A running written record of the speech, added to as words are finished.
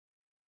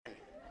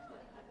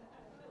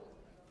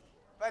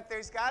But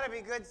there's got to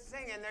be good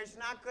singing. There's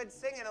not good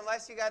singing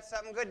unless you got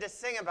something good to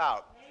sing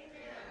about.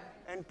 Amen.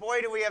 And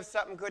boy, do we have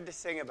something good to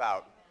sing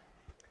about.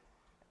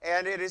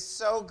 And it is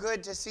so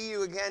good to see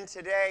you again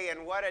today.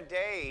 And what a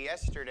day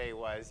yesterday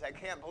was. I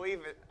can't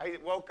believe it. I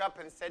woke up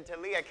and said to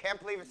Lee, I can't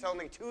believe it's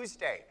only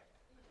Tuesday.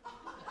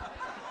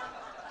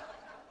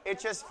 It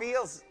just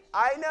feels,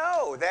 I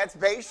know, that's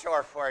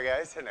Bayshore for you,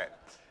 isn't it?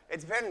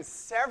 It's been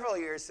several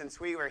years since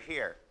we were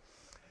here.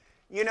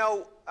 You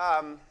know,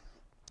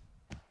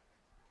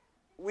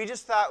 we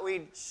just thought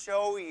we'd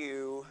show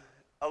you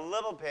a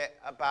little bit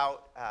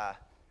about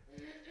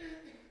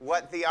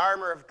what the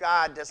armor of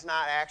God does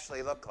not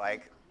actually look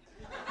like.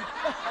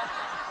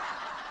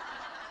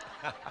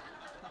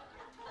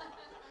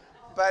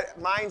 But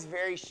mine's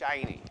very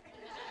shiny.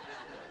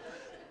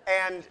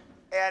 And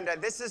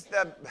this is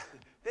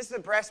the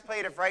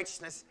breastplate of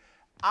righteousness.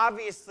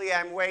 Obviously,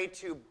 I'm way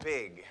too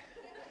big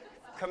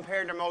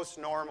compared to most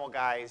normal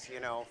guys, you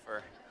know,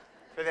 for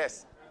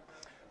this.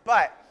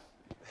 But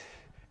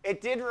it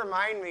did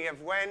remind me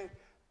of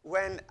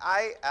when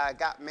I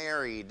got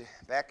married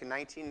back in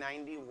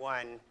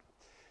 1991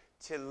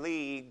 to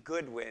Lee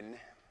Goodwin,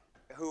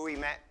 who we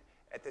met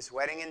at this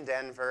wedding in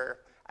Denver.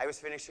 I was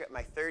finishing up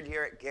my third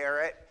year at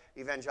Garrett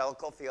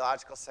Evangelical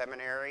Theological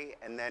Seminary,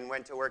 and then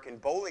went to work in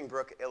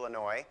Bolingbrook,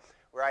 Illinois,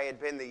 where I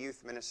had been the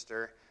youth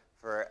minister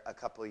for a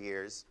couple of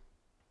years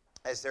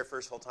as their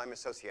first full-time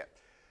associate.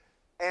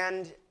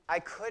 And I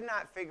could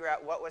not figure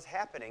out what was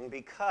happening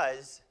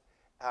because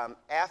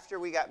after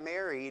we got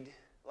married,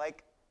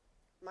 like,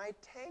 my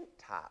tank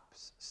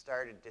tops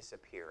started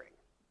disappearing.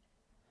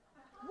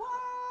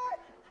 What?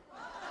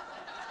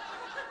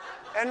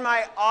 And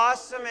my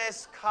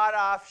awesomest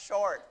cut-off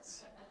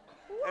shorts.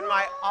 What? And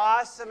my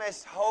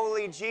awesomest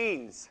holy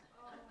jeans.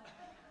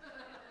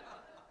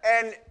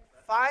 And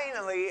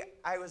finally,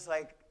 I was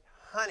like,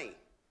 honey,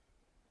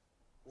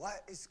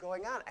 what is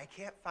going on? I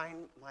can't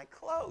find my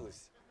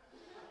clothes.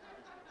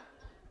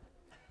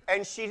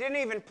 And she didn't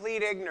even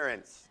plead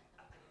ignorance.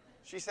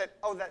 She said,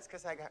 oh, that's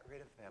because I got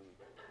rid of them.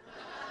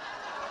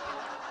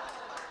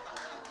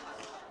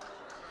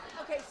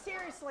 Okay,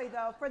 seriously,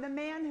 though, for the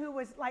man who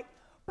was like,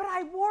 but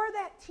I wore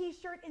that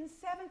T-shirt in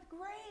 7th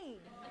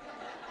grade.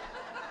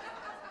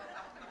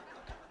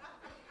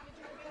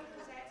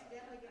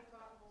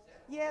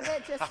 Yeah,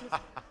 that just was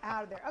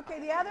out of there. Okay,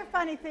 the other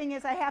funny thing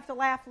is I have to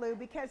laugh, Lou,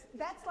 because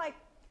that's like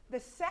the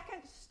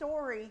second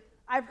story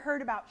I've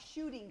heard about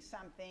shooting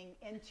something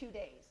in 2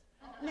 days.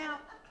 Now,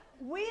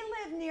 we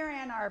live near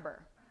Ann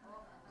Arbor.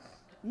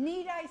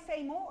 Need I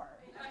say more?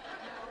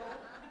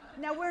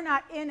 Now, we're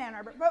not in Ann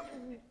Arbor, but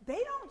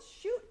they don't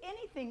shoot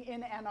anything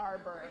in Ann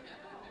Arbor.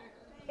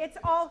 It's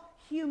all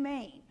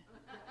humane.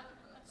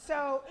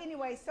 So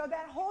anyway, so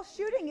that whole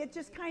shooting, it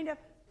just kind of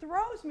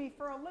throws me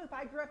for a loop.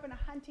 I grew up in a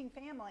hunting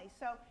family,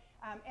 so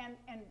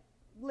and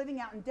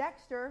living out in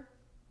Dexter,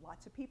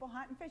 lots of people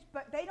hunt and fish,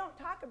 but they don't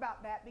talk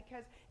about that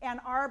because Ann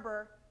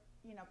Arbor,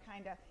 you know,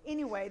 kind of.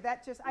 Anyway,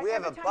 that just. We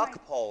have a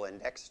buck pole in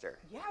Dexter.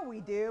 Yeah,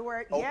 we do.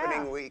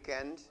 Opening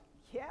weekend.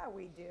 Yeah,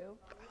 we do.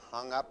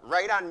 Hung up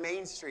right on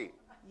Main Street.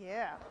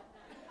 Yeah.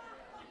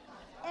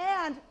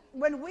 And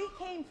when we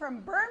came from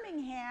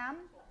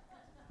Birmingham,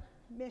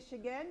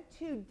 Michigan,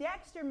 to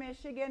Dexter,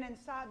 Michigan, and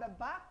saw the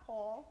buck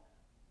pole,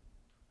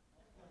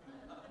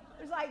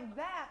 it was like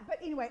that. But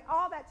anyway,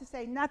 all that to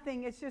say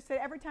nothing. It's just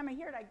that every time I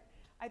hear it,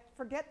 I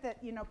forget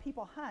that, you know,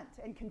 people hunt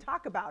and can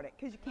talk about it,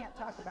 because you can't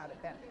talk about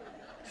it then.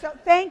 So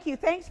thank you.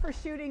 Thanks for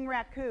shooting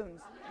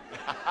raccoons.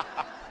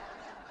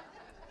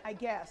 I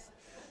guess.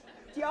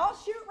 Do y'all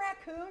shoot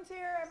raccoons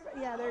here?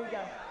 Yeah, there you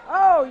go.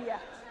 Oh, yeah.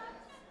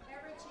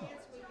 Every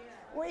chance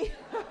we get.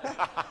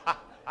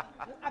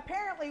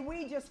 Apparently,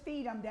 we just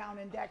feed them down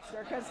in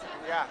Dexter, because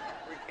yeah,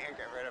 we can't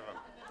get rid of them.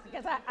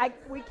 Because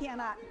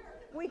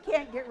we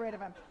can't get rid of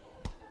them.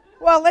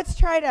 Well, let's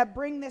try to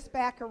bring this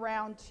back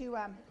around to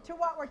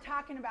what we're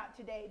talking about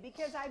today,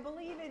 because I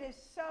believe it is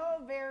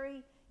so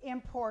very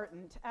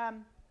important.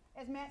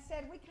 As Matt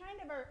said, we kind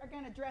of are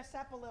going to dress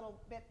up a little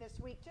bit this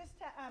week, just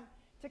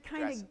to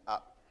kind of dress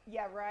up.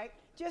 Yeah, right.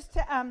 Just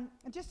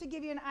to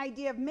give you an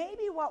idea of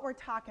maybe what we're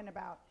talking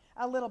about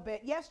a little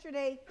bit.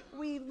 Yesterday,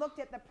 we looked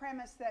at the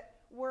premise that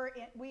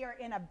we are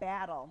in a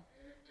battle.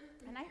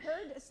 And I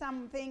heard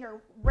something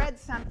or read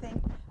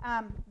something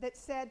that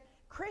said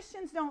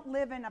Christians don't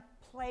live in a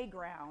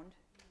playground.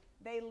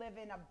 They live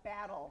in a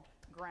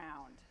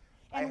battleground.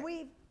 And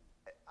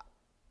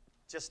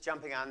just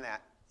jumping on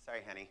that.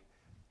 Sorry, honey.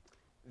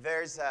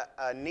 There's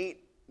a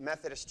neat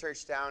Methodist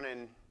church down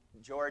in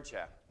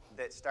Georgia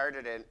that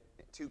started in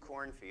 2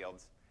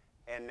 cornfields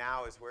and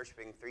now is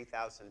worshiping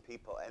 3,000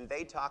 people. And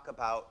they talk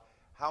about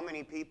how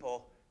many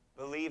people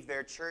believe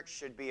their church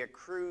should be a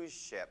cruise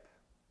ship,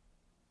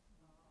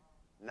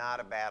 not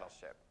a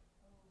battleship.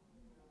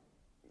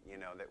 You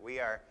know, that we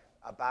are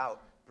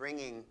about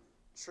bringing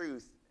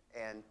truth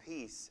and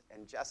peace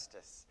and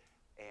justice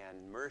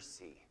and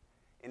mercy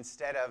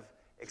instead of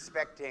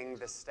expecting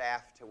the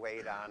staff to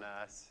wait on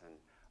us and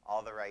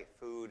all the right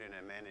food and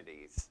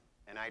amenities.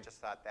 And I just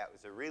thought that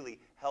was a really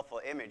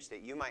helpful image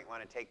that you might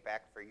want to take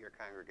back for your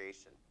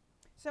congregation.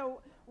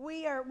 So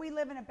we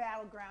live in a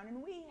battleground,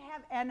 and we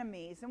have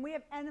enemies, and we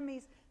have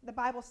enemies the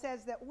Bible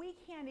says that we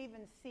can't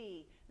even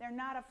see. They're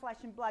not of flesh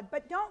and blood.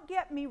 But don't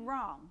get me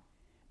wrong,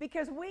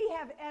 because we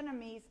have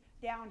enemies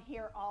down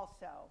here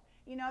also.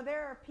 You know,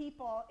 there are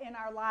people in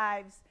our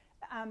lives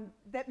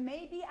that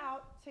may be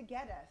out to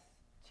get us,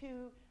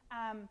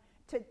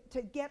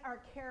 to get our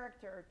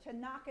character, to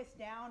knock us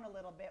down a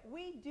little bit.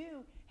 We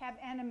do have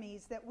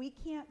enemies that we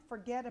can't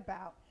forget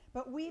about,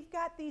 but we've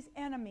got these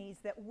enemies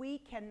that we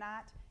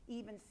cannot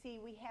even see.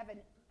 We have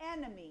an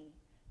enemy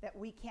that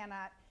we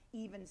cannot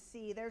even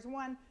see. There's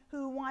one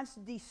who wants to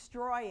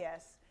destroy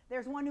us.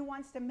 There's one who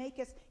wants to make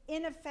us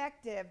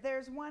ineffective.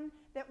 There's one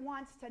that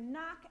wants to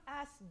knock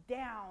us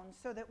down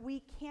so that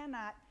we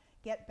cannot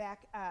get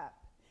back up.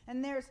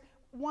 And there's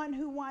one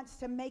who wants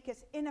to make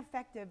us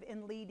ineffective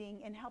in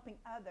leading and helping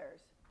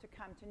others to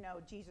come to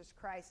know Jesus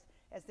Christ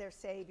as their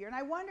Savior. And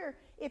I wonder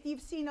if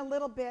you've seen a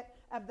little bit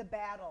of the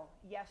battle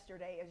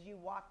yesterday as you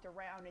walked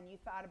around and you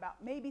thought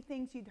about maybe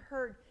things you'd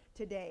heard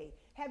today.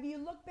 Have you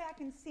looked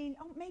back and seen,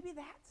 oh, maybe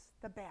that's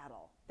the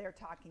battle they're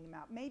talking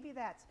about. Maybe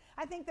that's.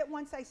 I think that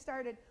once I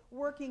started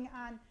working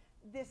on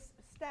this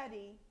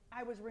study,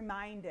 I was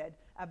reminded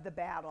of the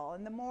battle.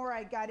 And the more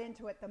I got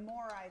into it, the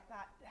more I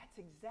thought, that's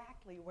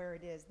exactly where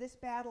it is. This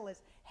battle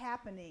is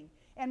happening.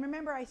 And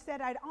remember, I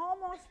said I'd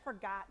almost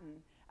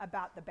forgotten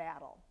about the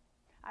battle.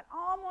 I'd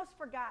almost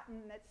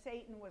forgotten that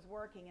Satan was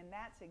working, and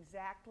that's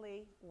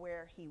exactly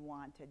where he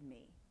wanted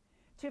me.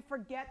 To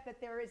forget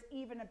that there is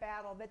even a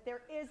battle, that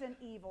there is an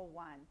evil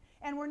one.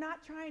 And we're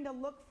not trying to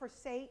look for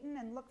Satan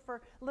and look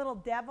for little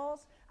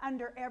devils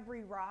under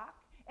every rock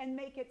and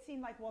make it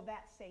seem like, well,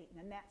 that's Satan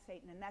and that's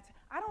Satan and that's...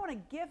 I don't want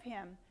to give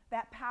him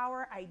that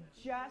power. I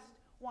just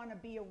want to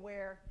be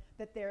aware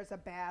that there's a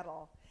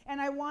battle. And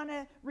I want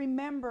to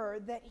remember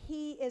that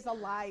he is a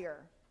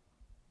liar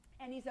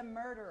and he's a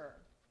murderer.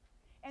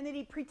 And that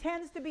he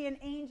pretends to be an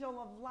angel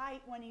of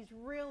light when he's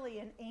really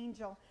an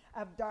angel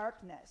of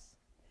darkness.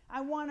 I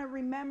want to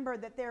remember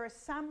that there is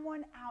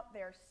someone out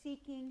there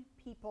seeking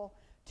people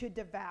to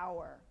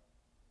devour.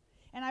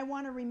 And I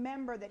want to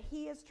remember that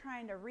he is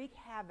trying to wreak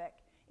havoc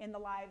in the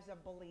lives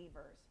of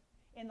believers.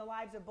 In the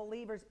lives of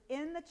believers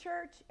in the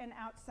church and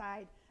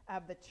outside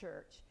of the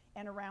church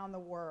and around the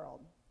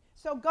world.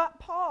 So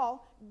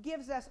Paul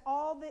gives us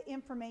all the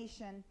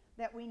information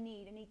that we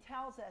need, and he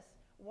tells us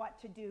what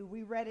to do.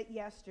 We read it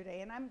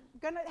yesterday. And I'm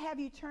going to have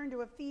you turn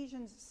to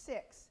Ephesians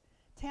 6,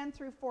 10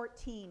 through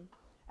 14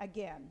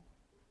 again.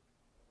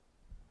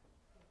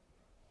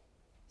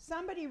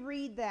 Somebody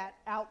read that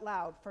out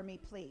loud for me,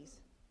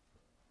 please.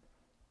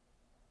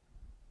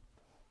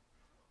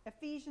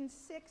 Ephesians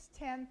 6,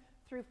 10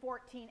 through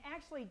 14.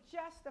 Actually,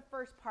 just the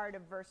first part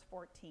of verse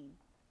 14.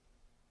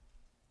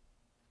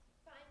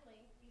 Finally,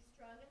 be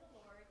strong in the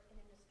Lord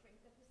and in the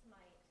strength of his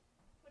might.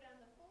 Put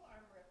on the full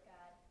armor of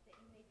God, that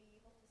you may be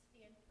able to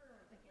stand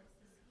firm against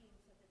the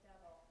schemes of the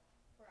devil.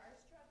 For our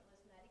struggle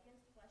is not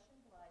against flesh and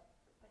blood,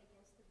 but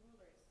against the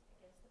rulers,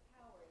 against the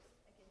powers,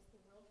 against the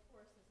world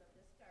forces of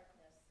this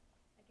darkness,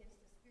 against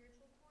the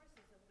spiritual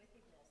forces of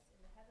wickedness in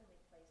the heavenly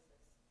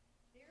places.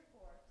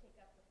 Therefore, take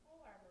up the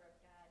full armor of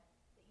God,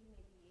 that you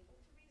may be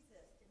able to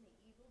resist in the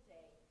evil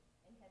day,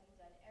 and having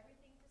done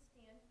everything to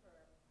stand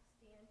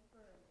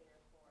firm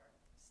therefore.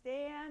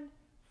 Stand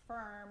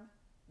firm,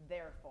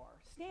 therefore.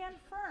 Stand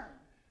firm.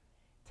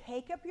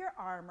 Take up your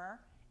armor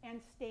and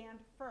stand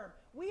firm.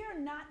 We are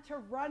not to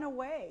run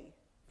away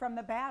from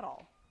the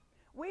battle.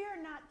 We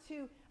are not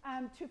to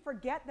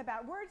forget the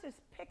battle. We're to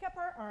just pick up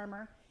our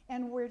armor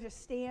and we're to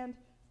stand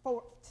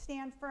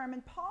firm.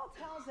 And Paul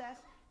tells us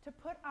to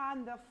put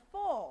on the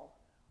full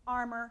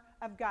armor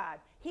of God.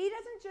 He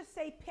doesn't just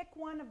say pick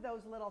one of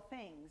those little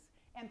things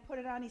and put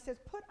it on. He says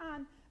put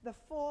on the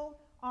full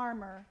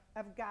armor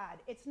of God.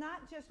 It's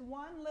not just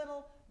one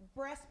little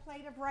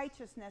breastplate of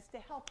righteousness to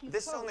help you.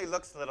 This only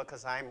looks little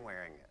because I'm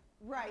wearing it.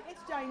 Right.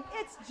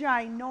 It's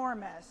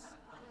ginormous.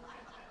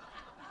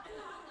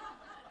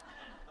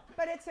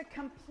 But it's a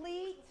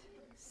complete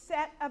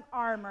set of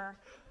armor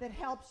that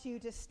helps you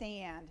to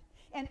stand.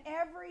 And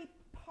every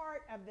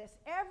part of this,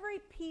 every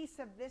piece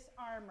of this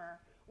armor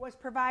was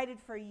provided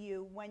for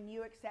you when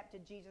you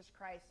accepted Jesus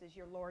Christ as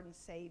your Lord and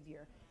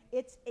Savior.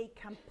 It's a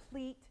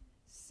complete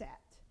set.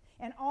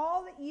 And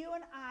all that you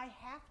and I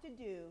have to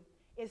do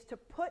is to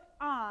put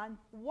on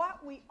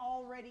what we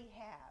already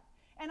have.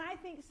 And I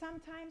think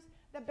sometimes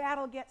the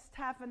battle gets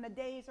tough and the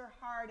days are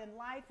hard and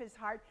life is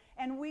hard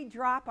and we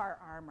drop our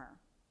armor.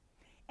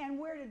 And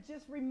we're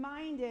just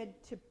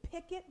reminded to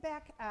pick it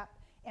back up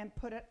and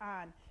put it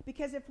on.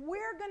 Because if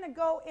we're going to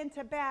go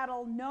into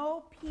battle,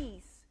 no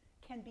piece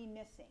can be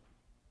missing.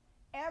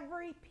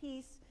 Every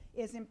piece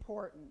is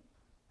important.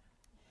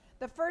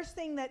 The first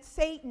thing that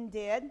Satan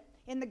did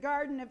in the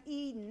Garden of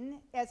Eden,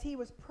 as he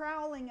was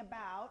prowling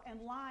about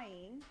and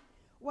lying,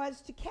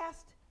 was to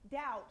cast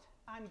doubt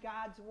on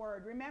God's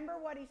word. Remember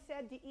what he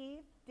said to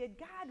Eve? Did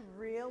God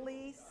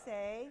really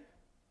say?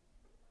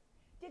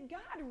 Did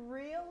God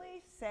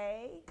really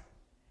say?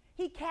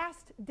 He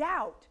cast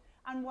doubt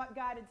on what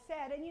God had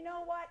said. And you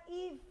know what?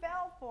 Eve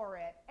fell for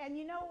it. And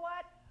you know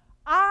what?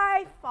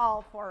 I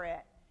fall for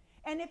it.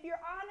 And if you're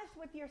honest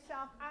with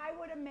yourself, I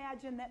would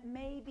imagine that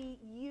maybe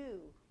you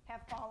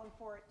have fallen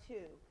for it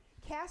too.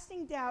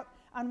 Casting doubt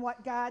on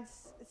what God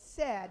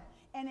said,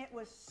 and it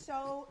was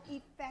so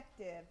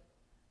effective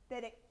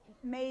that it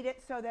made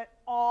it so that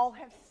all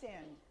have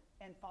sinned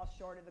and fall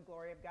short of the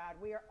glory of God.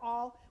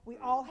 We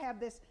all have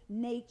this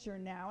nature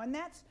now. And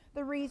that's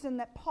the reason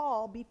that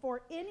Paul,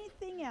 before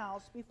anything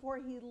else, before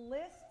he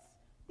lists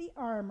the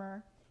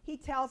armor, he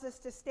tells us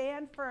to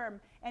stand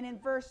firm. And in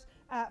verse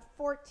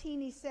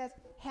 14 he says,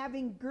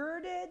 having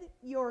girded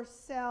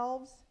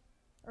yourselves,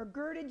 or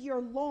girded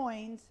your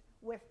loins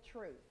with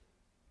truth.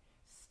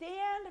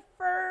 Stand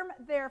firm,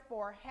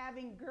 therefore,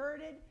 having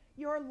girded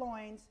your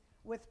loins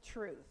with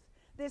truth.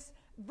 This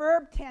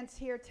verb tense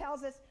here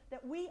tells us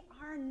that we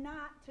are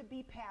not to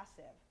be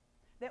passive,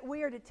 that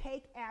we are to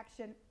take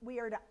action, we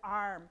are to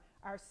arm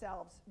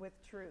ourselves with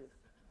truth.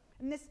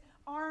 And this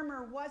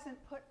armor wasn't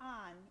put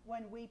on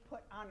when we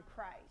put on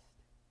Christ.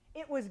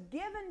 It was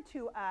given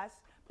to us,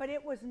 but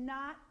it was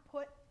not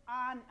put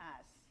on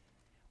us.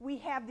 We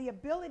have the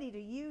ability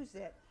to use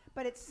it,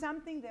 but it's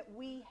something that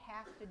we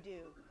have to do.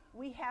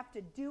 We have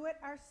to do it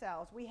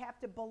ourselves. We have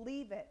to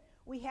believe it.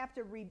 We have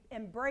to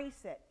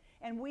embrace it.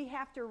 And we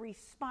have to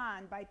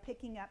respond by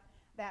picking up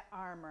that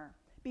armor.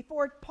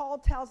 Before Paul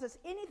tells us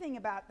anything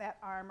about that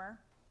armor,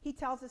 he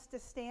tells us to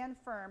stand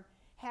firm,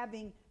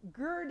 having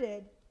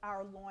girded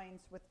our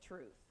loins with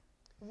truth.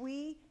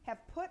 We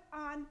have put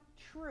on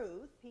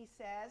truth, he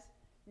says.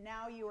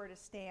 Now you are to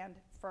stand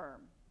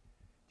firm.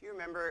 Do you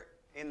remember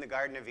in the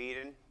Garden of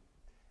Eden,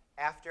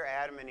 after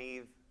Adam and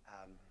Eve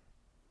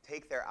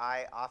take their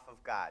eye off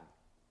of God,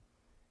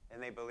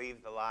 and they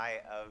believe the lie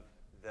of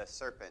the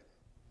serpent,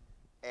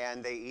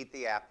 and they eat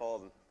the apple,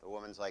 and the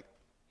woman's like,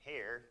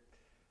 here.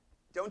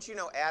 Don't you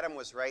know Adam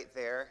was right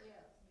there,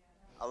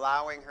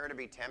 allowing her to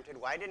be tempted?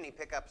 Why didn't he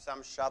pick up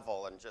some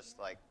shovel and just,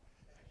 like,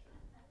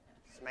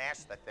 smash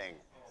the thing?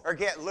 Or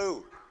get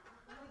Lou.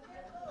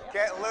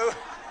 Get Lou.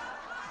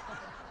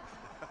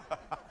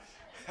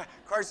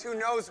 Of course, who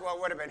knows what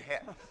would have been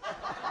hit?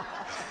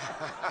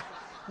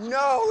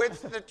 No,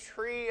 it's the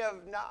tree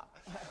of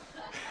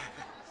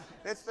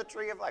it's the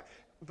tree of life.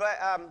 But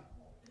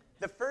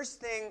the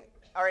first thing,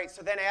 all right,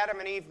 so then Adam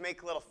and Eve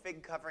make little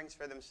fig coverings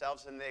for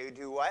themselves, and they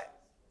do what?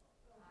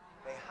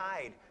 They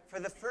hide. For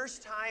the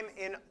first time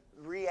in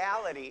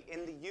reality,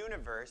 in the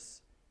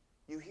universe,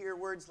 you hear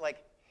words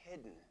like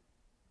hidden,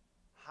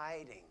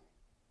 hiding,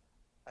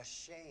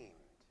 ashamed.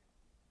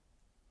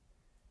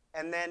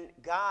 And then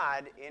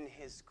God, in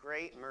his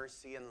great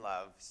mercy and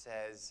love,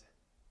 says,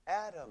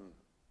 Adam,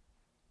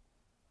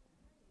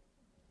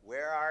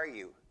 where are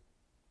you?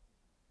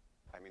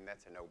 I mean,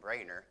 that's a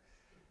no-brainer.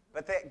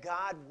 But that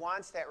God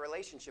wants that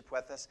relationship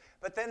with us.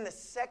 But then the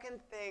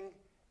second thing,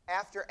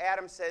 after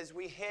Adam says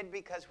we hid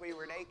because we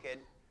were naked,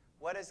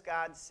 what does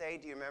God say?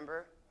 Do you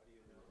remember?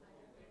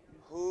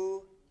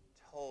 Who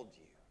told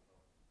you?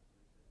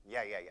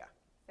 Yeah.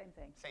 Same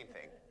thing. Same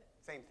thing.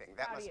 Same thing.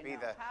 That How must do be you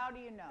know? the... How do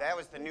you know? That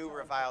was the new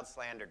reviled,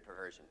 slandered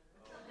perversion.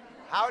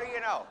 How do you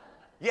know?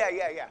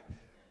 Yeah.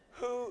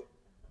 Who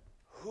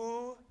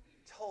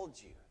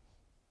told you?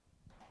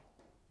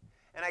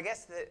 And I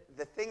guess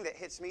the thing that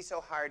hits me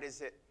so hard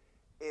is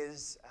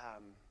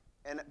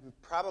and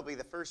probably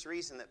the first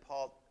reason that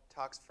Paul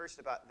talks first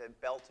about the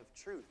belt of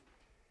truth,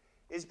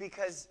 is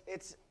because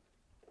it's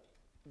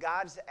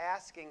God's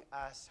asking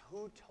us,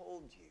 who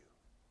told you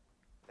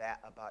that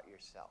about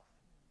yourself?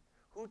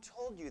 Who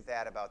told you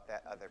that about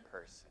that other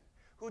person?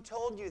 Who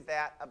told you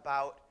that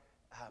about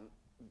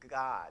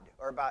God,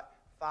 or about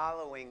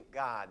following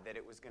God, that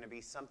it was going to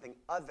be something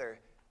other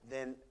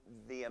than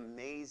the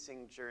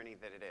amazing journey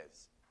that it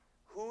is?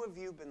 Who have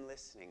you been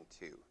listening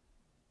to?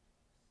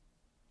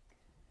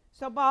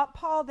 So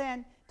Paul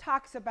then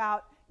talks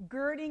about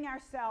girding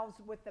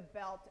ourselves with the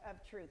belt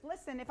of truth.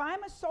 Listen, if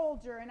I'm a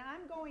soldier and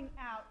I'm going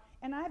out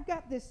and I've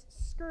got this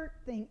skirt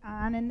thing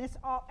on and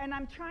and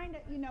I'm trying to,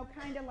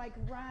 kind of like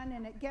run,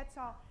 and it gets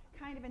all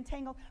kind of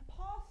entangled,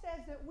 Paul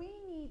says that we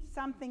need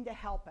something to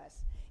help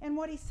us. And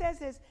what he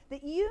says is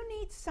that you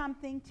need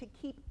something to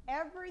keep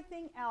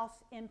everything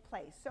else in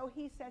place. So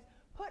he says,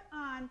 put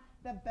on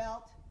the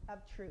belt of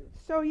truth.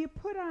 So you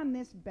put on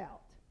this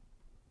belt.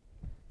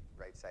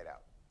 Right side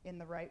out. In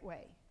the right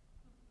way.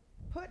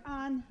 Put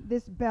on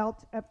this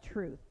belt of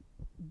truth.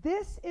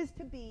 This is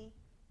to be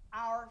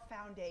our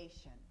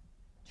foundation.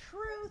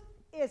 Truth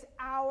is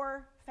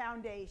our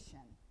foundation.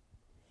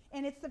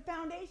 And it's the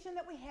foundation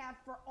that we have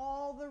for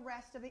all the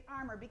rest of the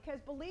armor. Because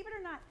believe it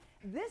or not,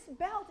 this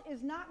belt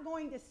is not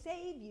going to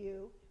save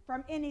you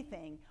from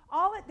anything.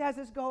 All it does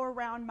is go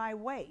around my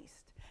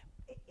waist.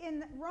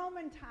 In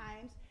Roman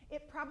times,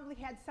 it probably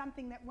had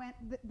something that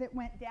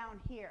went down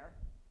here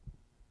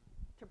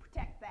to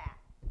protect that.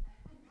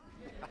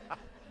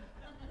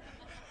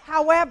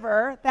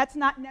 However, that's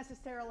not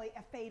necessarily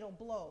a fatal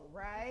blow,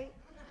 right?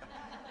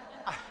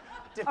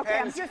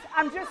 Depends. Okay,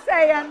 I'm just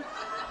saying.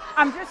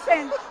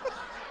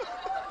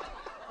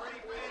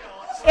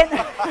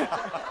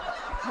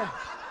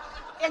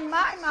 In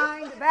my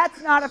mind,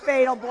 that's not a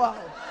fatal blow.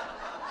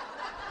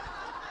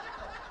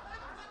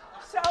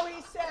 So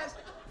he says,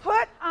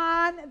 put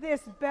on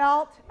this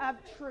belt of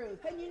truth.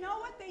 And you know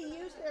what they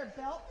used their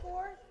belt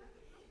for?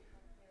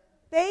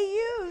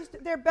 They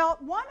used their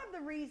belt, one of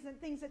the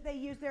things that they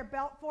used their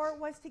belt for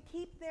was to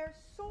keep their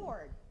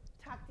sword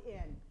tucked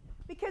in.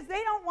 Because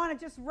they don't want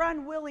to just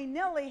run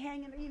willy-nilly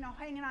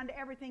hanging on to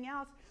everything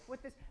else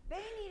with this.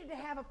 They needed to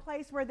have a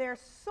place where their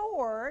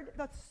sword,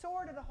 the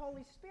sword of the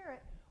Holy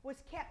Spirit, was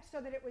kept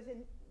so that it was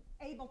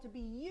able to be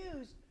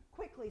used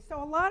quickly.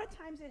 So a lot of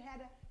times it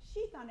had a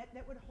sheath on it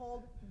that would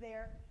hold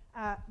their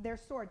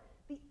sword.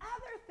 The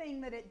other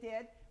thing that it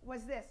did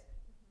was this.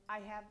 I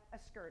have a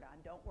skirt on,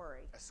 don't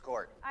worry. A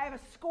skirt. I have a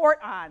skirt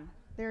on.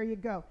 There you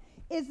go.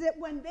 Is that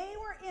when they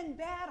were in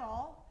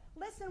battle,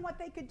 listen what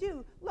they could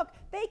do. Look,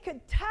 they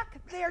could tuck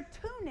their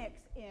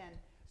tunics in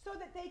so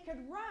that they could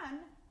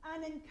run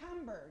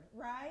unencumbered,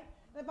 right?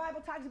 The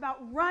Bible talks about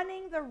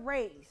running the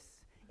race.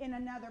 In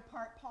another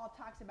part, Paul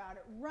talks about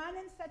it. Run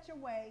in such a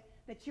way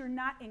that you're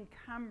not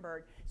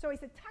encumbered. So he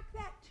said, tuck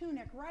that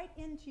tunic right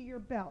into your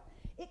belt.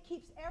 It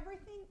keeps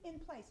everything in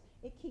place.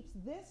 It keeps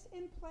this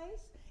in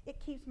place. It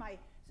keeps my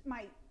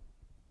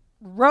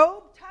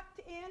robe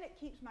tucked in. It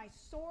keeps my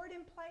sword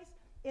in place.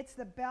 It's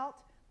the belt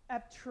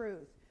of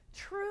truth.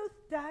 Truth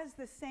does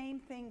the same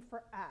thing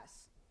for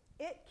us.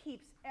 It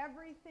keeps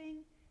everything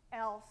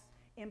else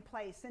in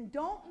place. And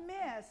don't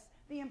miss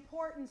the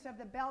importance of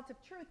the belt of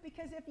truth,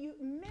 because if you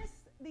miss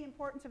the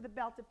importance of the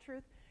belt of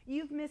truth,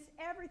 you've missed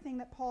everything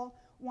that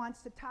Paul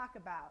wants to talk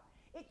about.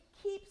 It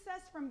keeps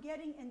us from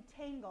getting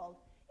entangled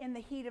in the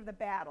heat of the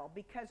battle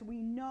because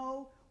we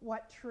know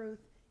what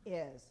truth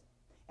is.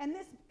 And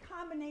this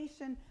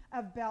combination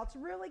of belts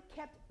really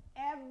kept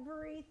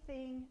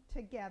everything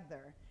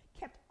together,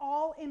 kept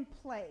all in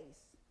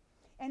place.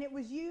 And it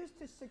was used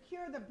to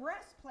secure the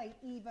breastplate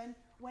even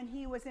when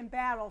he was in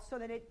battle so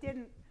that it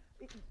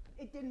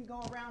didn't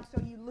go around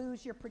so you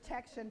lose your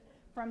protection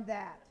from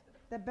that.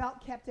 The belt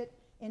kept it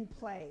in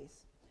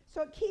place.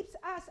 So it keeps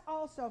us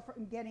also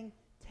from getting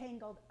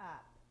tangled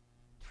up.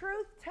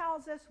 Truth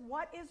tells us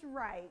what is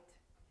right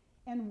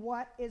and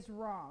what is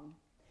wrong.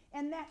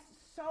 And that's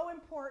so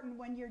important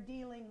when you're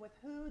dealing with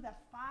who? The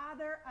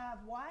father of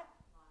what?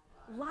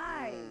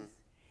 Lies.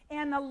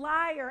 And the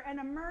liar and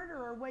a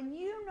murderer. When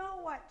you know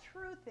what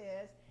truth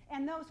is,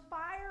 and those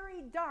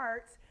fiery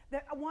darts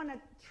that want to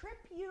trip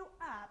you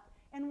up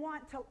and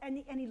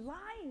he's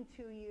lying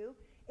to you,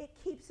 it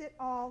keeps it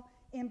all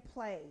in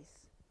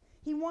place.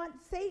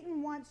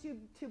 Satan wants you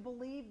to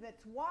believe that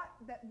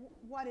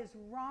what is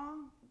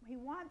wrong. He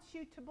wants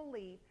you to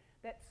believe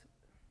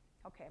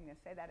I'm going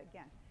to say that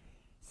again.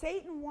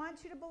 Satan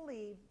wants you to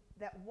believe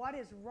that what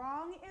is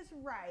wrong is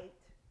right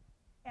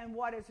and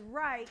what is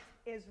right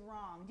is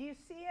wrong. Do you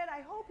see it?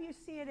 I hope you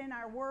see it in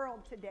our world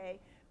today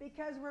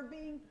because we're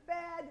being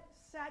fed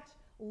such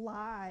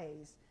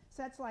lies.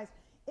 Such lies.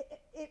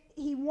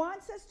 He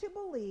wants us to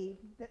believe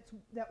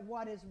that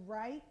what is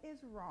right is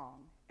wrong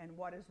and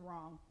what is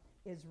wrong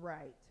is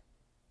right.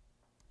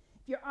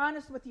 If you're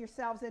honest with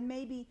yourselves, and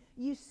maybe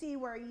you see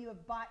where you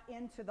have bought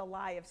into the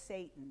lie of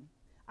Satan.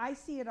 I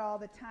see it all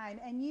the time.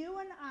 And you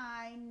and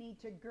I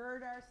need to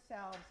gird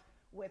ourselves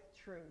with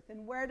truth.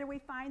 And where do we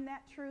find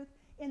that truth?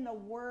 In the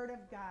Word of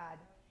God.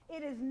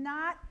 It is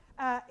not,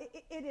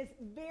 it is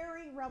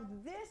very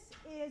relevant. This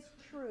is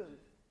truth.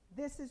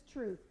 This is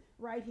truth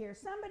right here.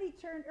 Somebody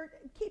turn, or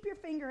keep your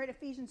finger at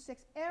Ephesians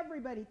 6.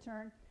 Everybody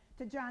turn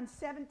to John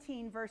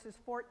 17, verses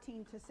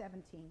 14 to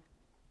 17.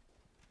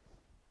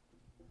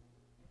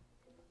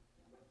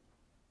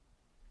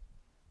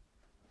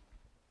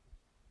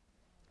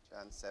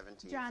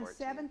 John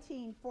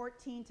 17,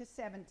 14 to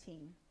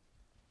 17.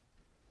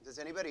 Does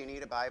anybody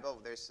need a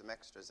Bible? There's some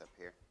extras up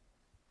here.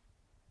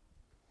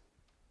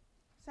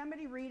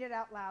 Somebody read it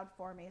out loud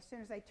for me as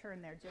soon as I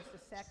turn there. Just a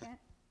second.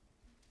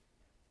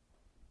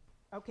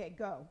 Okay,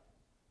 go.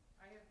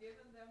 I have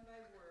given them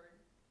thy word,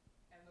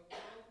 and the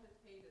world has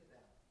hated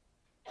them,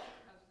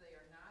 because they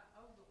are not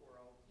of the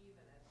world,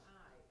 even as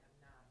I am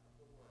not of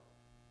the world.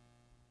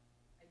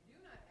 I do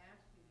not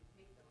ask you to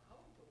take them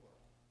out of the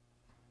world,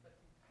 but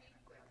to keep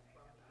them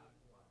from the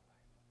evil one.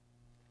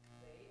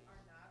 They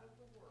are not of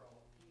the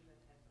world, even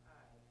as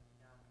I am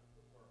not of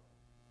the world.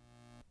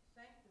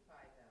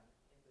 Sanctify them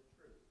in the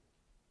truth.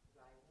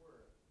 Thy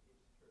word is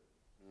truth.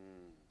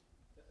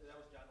 That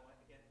was John 1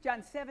 again.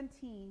 John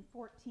 17,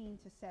 14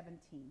 to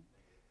 17.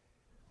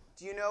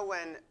 Do you know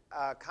when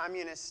a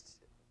communist,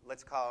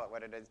 let's call it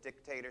what it is,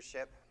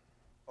 dictatorship,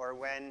 or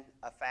when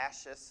a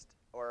fascist,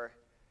 or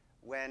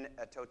when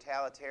a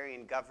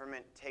totalitarian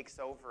government takes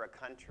over a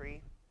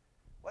country,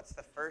 what's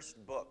the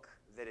first book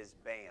that is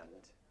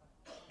banned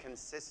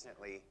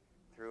consistently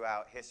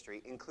throughout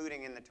history,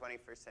 including in the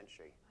 21st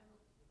century?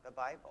 The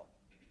Bible.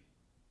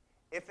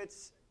 If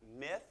it's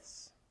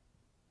myths,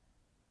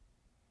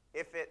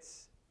 if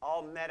it's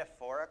all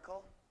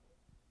metaphorical,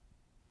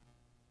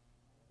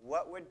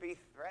 what would be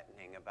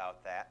threatening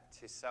about that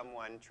to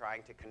someone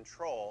trying to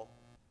control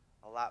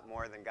a lot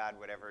more than God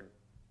would ever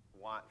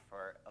want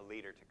for a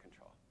leader to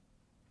control?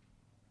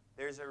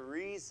 There's a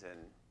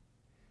reason,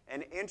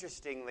 and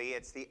interestingly,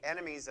 it's the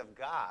enemies of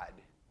God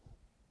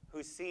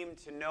who seem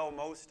to know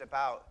most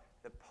about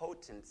the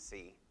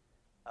potency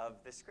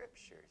of the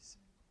Scriptures.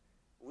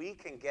 We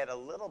can get a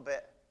little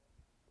bit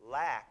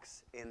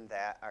lax in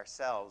that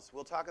ourselves.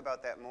 We'll talk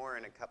about that more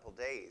in a couple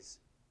days,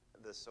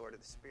 the sword of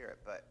the Spirit,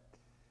 but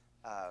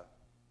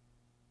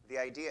the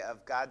idea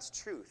of God's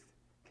truth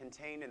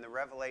contained in the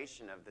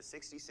revelation of the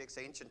 66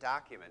 ancient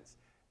documents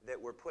that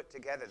were put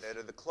together, that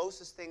are the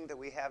closest thing that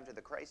we have to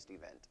the Christ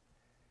event,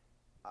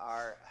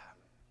 are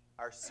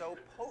so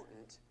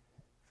potent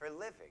for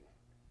living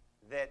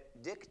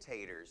that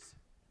dictators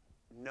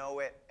know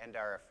it and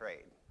are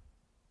afraid.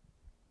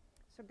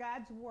 So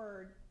God's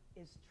word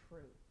is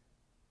truth.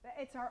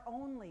 It's our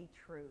only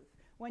truth.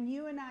 When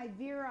you and I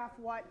veer off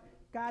what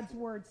God's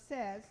word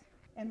says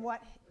and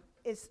what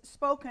is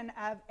spoken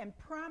of and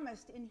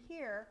promised in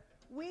here,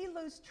 we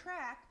lose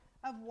track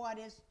of what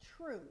is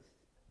truth.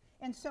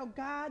 And so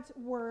God's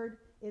word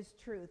is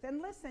truth.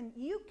 And listen,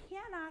 you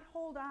cannot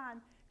hold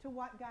on to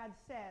what God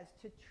says,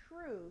 to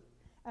truth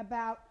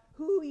about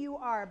who you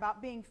are,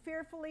 about being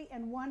fearfully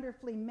and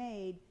wonderfully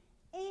made,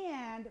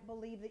 and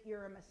believe that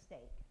you're a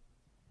mistake,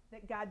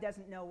 that God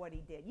doesn't know what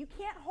he did. You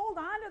can't hold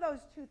on to those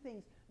two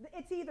things.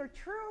 It's either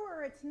true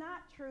or it's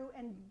not true.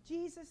 And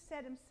Jesus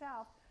said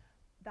himself,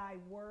 thy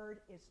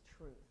word is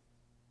truth.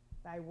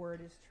 Thy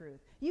word is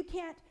truth. You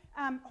can't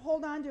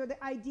hold on to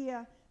the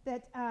idea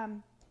that,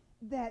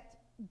 that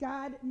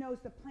God knows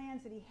the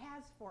plans that he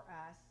has for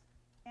us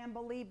and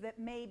believe that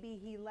maybe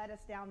he led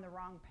us down the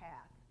wrong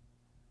path,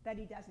 that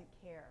he doesn't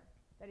care,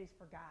 that he's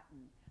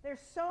forgotten.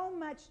 There's so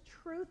much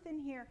truth in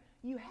here.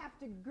 You have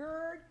to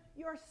gird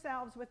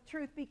yourselves with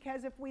truth,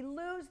 because if we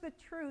lose the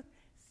truth,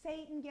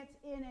 Satan gets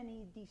in and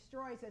he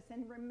destroys us.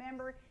 And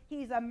remember,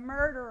 he's a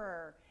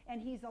murderer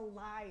and he's a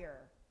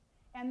liar.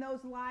 And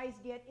those lies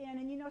get in.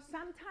 And you know,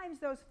 sometimes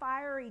those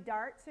fiery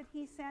darts that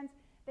he sends,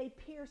 they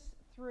pierce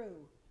through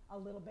a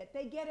little bit.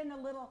 They get in a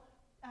little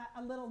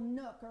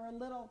nook or a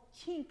little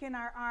chink in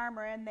our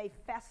armor, and they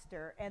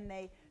fester and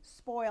they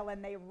spoil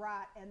and they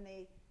rot and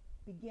they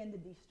begin to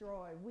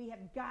destroy. We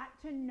have got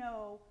to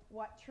know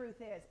what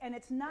truth is, and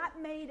it's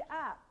not made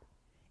up.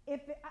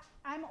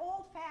 I'm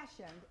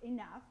old-fashioned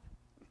enough.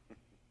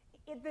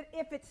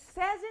 If it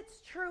says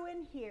it's true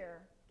in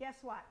here, guess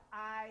what?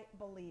 I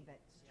believe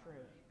it's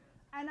true.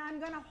 And I'm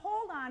going to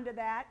hold on to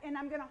that, and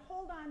I'm going to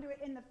hold on to it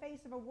in the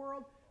face of a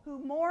world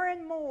who more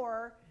and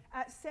more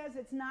says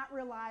it's not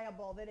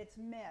reliable, that it's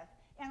myth,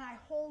 and I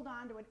hold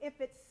on to it. If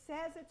it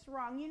says it's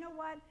wrong, you know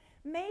what?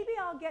 Maybe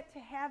I'll get to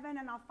heaven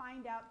and I'll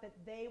find out that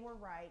they were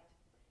right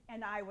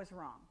and I was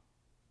wrong.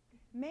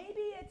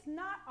 Maybe it's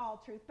not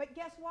all truth, but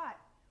guess what?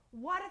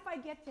 What if I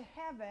get to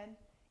heaven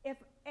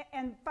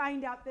and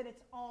find out that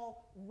it's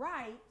all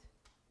right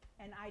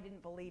and I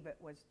didn't believe it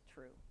was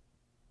true?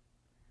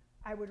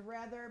 I would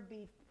rather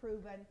be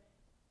proven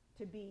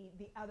to be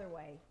the other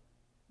way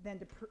than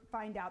to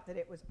find out that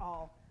it was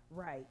all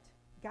right.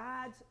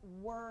 God's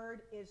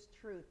word is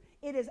truth.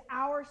 It is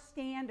our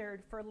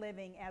standard for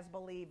living as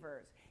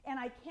believers. And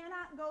I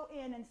cannot go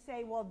in and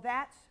say, well,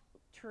 that's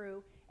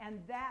true and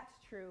that's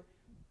true.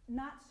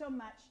 Not so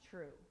much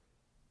true.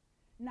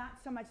 Not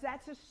so much.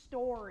 That's a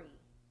story.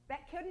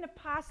 That couldn't have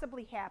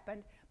possibly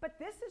happened. But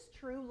this is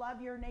true.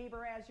 Love your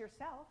neighbor as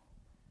yourself.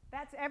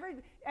 That's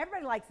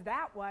everybody likes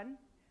that one.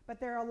 But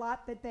there are a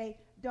lot that they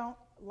don't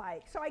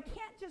like. So I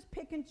can't just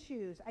pick and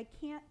choose. I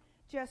can't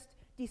just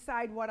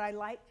decide what I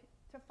like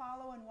to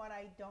follow and what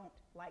I don't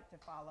like to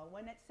follow.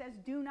 When it says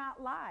do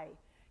not lie,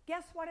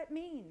 guess what it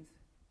means?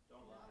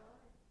 Don't lie.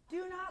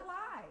 Do not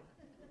lie.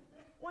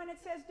 When it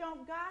says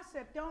don't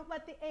gossip, don't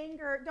let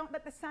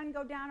the sun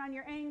go down on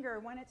your anger.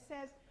 When it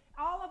says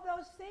all of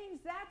those things,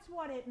 that's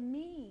what it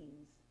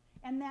means.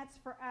 And that's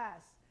for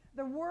us.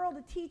 The world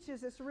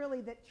teaches us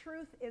really that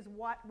truth is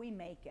what we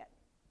make it.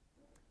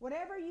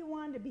 Whatever you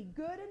want to be,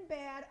 good and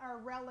bad, are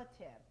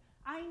relative.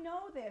 I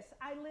know this.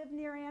 I live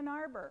near Ann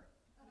Arbor.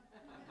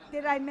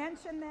 Did I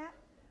mention that?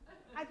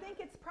 I think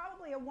it's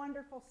probably a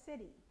wonderful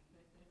city.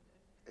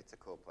 It's a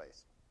cool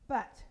place.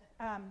 But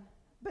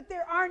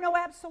there are no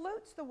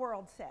absolutes, the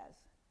world says.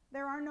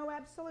 There are no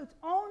absolutes.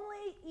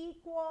 Only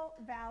equal,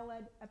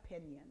 valid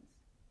opinions.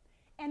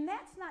 And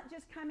that's not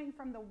just coming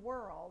from the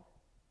world.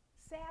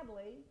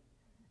 Sadly,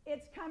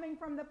 it's coming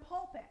from the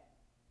pulpit.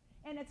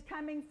 And it's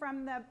coming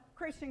from the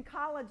Christian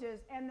colleges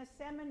and the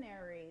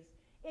seminaries.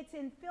 It's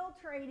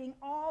infiltrating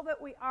all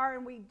that we are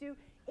and we do.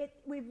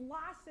 We've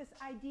lost this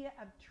idea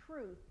of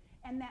truth,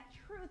 and that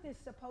truth is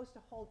supposed to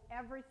hold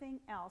everything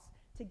else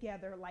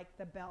together like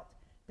the belt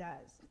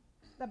does.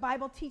 The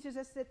Bible teaches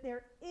us that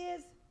there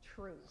is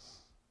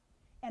truth,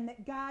 and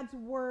that God's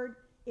word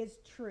is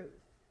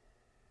truth.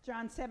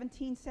 John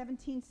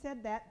 17:17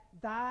 said that,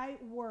 thy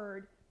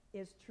word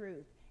is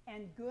truth.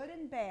 And good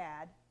and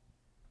bad,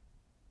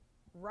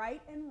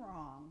 right and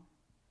wrong,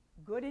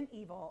 good and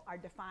evil are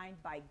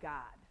defined by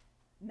God.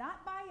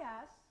 Not by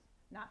us,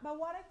 not by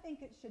what I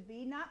think it should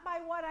be, not by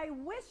what I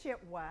wish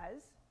it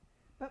was,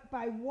 but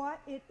by what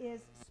it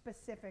is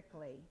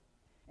specifically.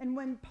 And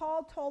when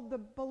Paul told the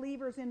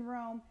believers in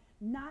Rome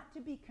not to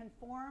be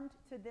conformed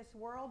to this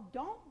world,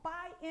 don't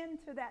buy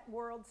into that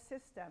world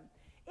system.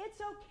 It's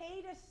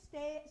okay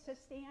to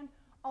stand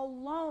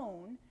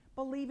alone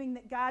believing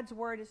that God's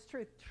word is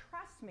truth.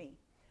 Trust me,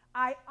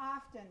 I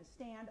often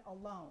stand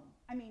alone.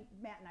 I mean,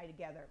 Matt and I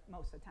together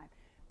most of the time.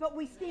 But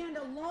we stand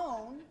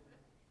alone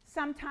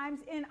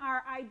sometimes in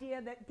our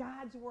idea that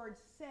God's word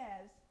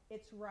says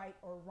it's right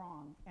or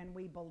wrong, and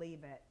we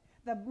believe it.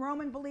 The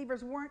Roman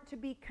believers weren't to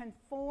be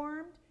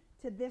conformed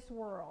to this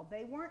world.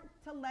 They weren't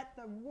to let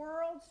the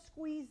world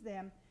squeeze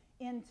them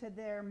into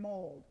their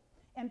mold.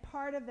 And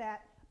part of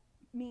that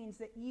means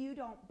that you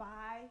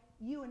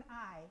and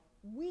I,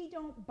 we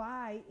don't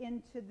buy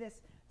into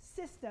this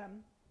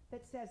system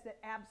that says that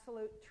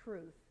absolute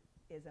truth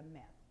is a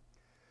myth.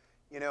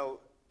 You know,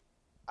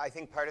 I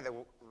think part of the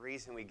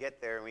reason we get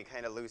there and we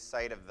kind of lose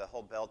sight of the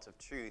whole belt of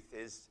truth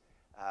is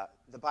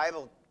the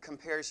Bible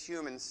compares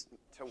humans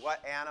to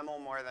what animal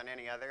more than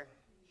any other?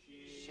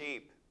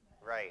 Sheep,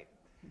 right.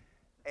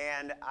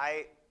 And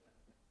I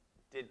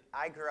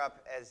grew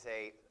up as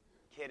a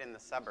kid in the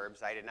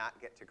suburbs. I did not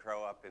get to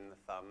grow up in the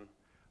Thumb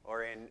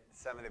or in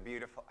some of the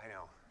beautiful, I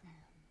know.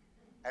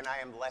 And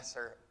I'm a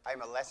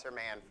lesser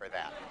man for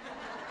that.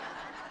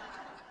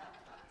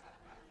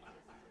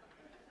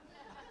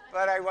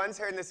 But I once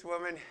heard this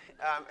woman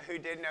who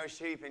did know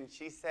sheep, and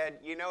she said,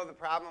 you know, the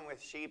problem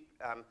with sheep,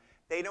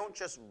 they don't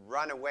just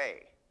run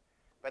away,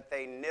 but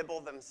they nibble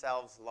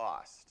themselves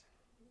lost.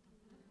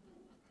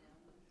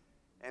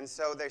 And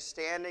so they're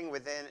standing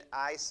within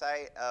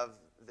eyesight of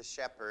the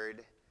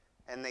shepherd,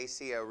 and they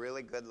see a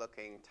really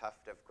good-looking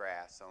tuft of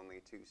grass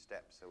only 2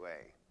 steps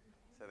away.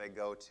 So they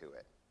go to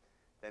it.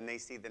 Then they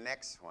see the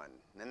next one.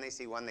 And then they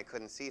see one they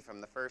couldn't see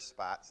from the first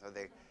spot, so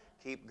they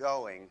keep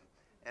going.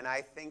 And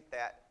I think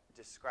that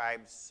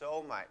describes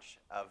so much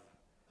of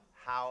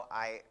how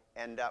I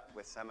end up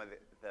with some of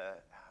the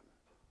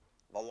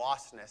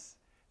lostness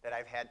that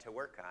I've had to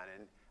work on,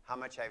 and how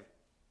much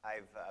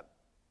I've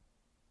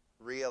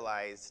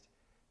realized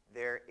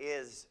there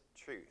is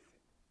truth.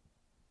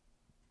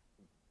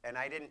 And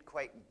I didn't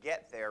quite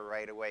get there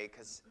right away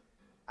because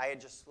I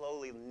had just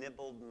slowly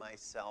nibbled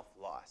myself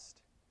lost.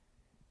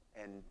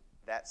 And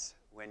that's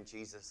when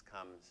Jesus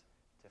comes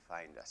to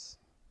find us.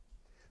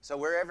 So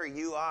wherever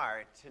you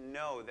are, to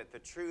know that the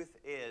truth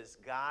is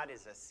God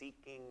is a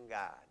seeking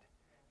God.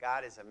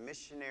 God is a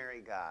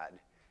missionary God.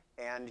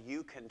 And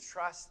you can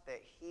trust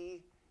that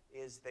he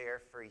is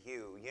there for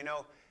you. You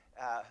know,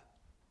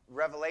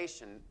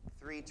 Revelation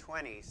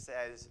 3:20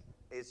 says,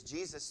 is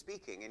Jesus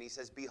speaking, and he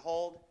says,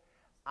 behold,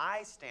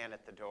 I stand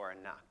at the door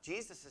and knock.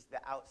 Jesus is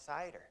the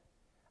outsider.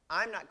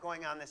 I'm not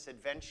going on this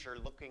adventure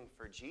looking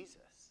for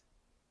Jesus.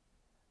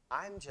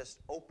 I'm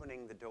just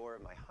opening the door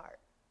of my heart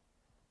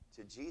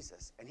to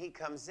Jesus. And he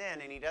comes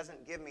in, and he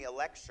doesn't give me a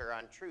lecture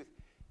on truth.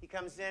 He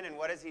comes in, and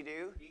what does he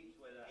do? Eats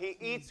with us. He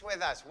eats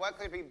with us. What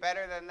could be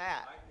better than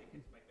that? I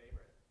think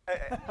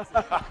it's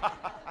my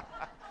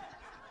favorite.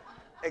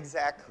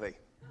 Exactly.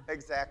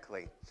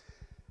 Exactly.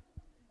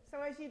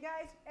 So as you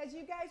guys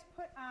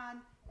put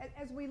on,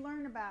 as we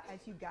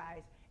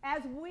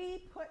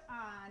put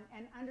on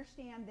and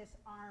understand this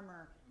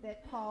armor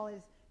that Paul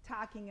is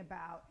talking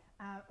about,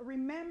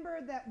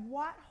 remember that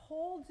what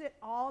holds it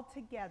all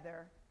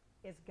together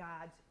is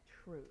God's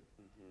truth,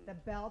 the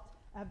belt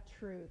of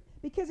truth.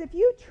 Because if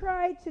you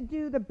try to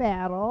do the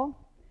battle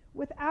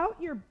without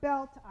your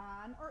belt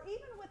on, or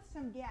even with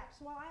some gaps,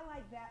 well, I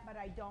like that, but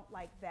I don't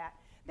like that,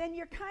 then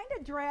you're kind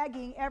of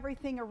dragging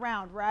everything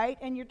around, right?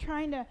 And you're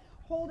trying to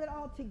hold it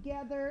all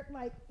together,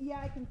 like,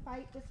 yeah, I can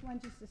fight this one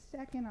just a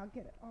second. I'll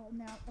get it all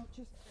now.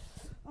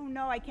 Oh,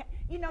 no, I can't.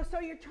 You know, so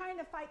you're trying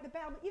to fight the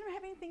battle, but you don't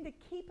have anything to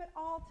keep it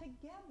all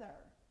together.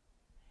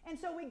 And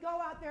so we go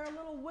out there a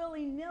little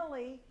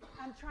willy-nilly,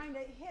 trying to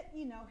hit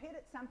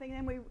at something, and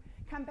then we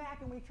come back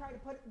and we try to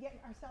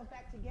get ourselves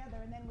back together,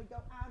 and then we go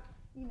out,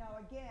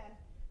 again.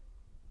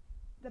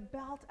 The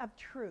belt of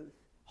truth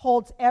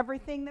holds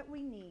everything that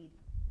we need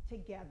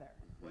together.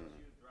 Once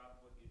you drop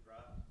what you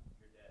drop,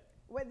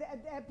 you're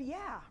dead.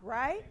 Yeah,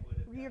 right?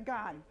 You're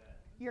gone.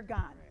 You're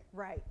gone,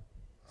 right.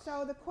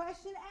 So the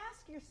question,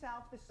 ask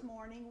yourself this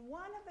morning,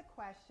 one of the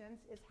questions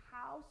is,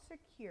 how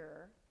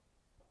secure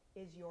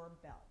is your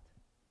belt?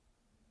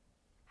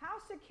 How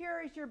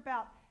secure is your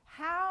belt?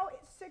 How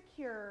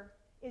secure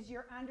is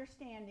your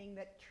understanding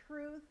that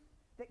truth,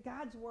 that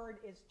God's word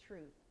is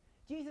truth?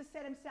 Jesus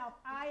said himself,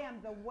 I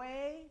am the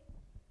way,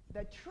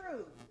 the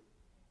truth,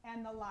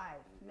 and the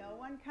life. No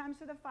one comes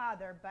to the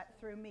Father but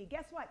through me.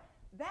 Guess what?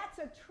 That's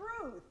a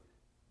truth,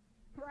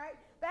 right?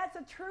 That's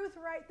a truth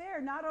right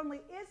there. Not only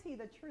is he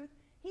the truth,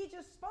 he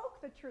just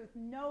spoke the truth.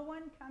 No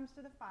one comes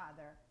to the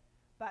Father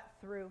but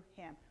through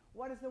him.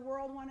 What does the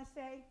world want to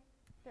say?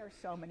 There are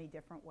so many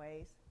different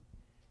ways.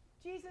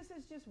 Jesus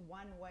is just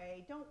one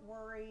way. Don't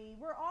worry.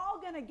 We're all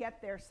going to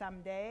get there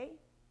someday.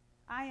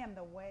 I am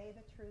the way,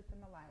 the truth,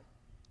 and the life.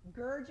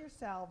 Gird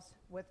yourselves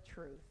with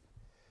truth.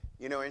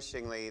 You know,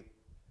 interestingly,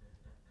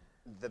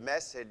 the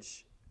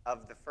message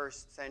of the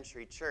first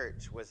century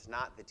church was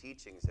not the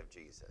teachings of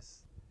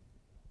Jesus.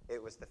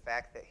 It was the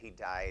fact that he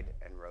died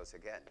and rose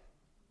again.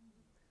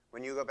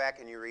 When you go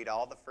back and you read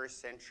all the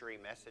first century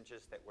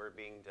messages that were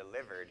being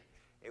delivered,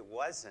 it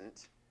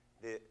wasn't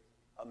the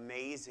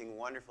amazing,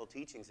 wonderful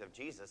teachings of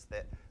Jesus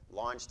that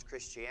launched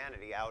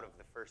Christianity out of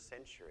the first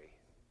century.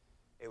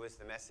 It was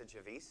the message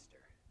of Easter.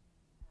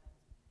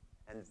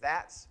 And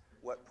that's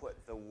what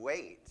put the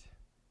weight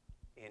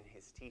in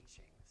his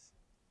teachings.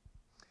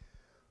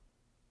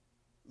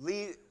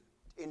 Lee,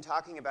 in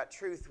talking about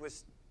truth,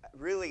 was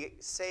really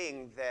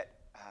saying that,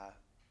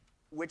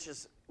 which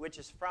is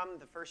from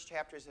the first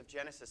chapters of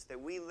Genesis, that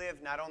we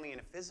live not only in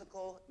a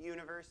physical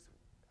universe,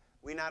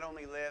 we not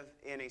only live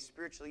in a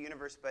spiritual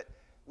universe, but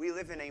we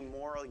live in a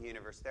moral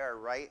universe. There are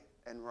right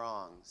and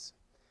wrongs.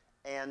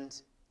 And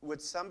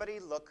would somebody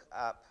look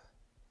up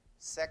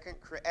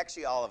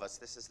actually all of us,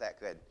 this is that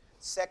good.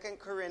 2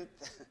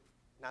 Corinthians,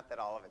 not that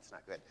all of it's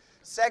not good.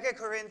 2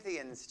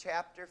 Corinthians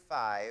chapter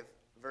 5,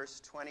 verse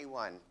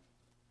 21.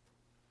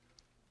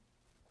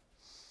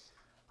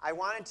 I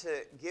wanted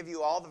to give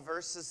you all the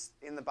verses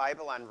in the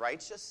Bible on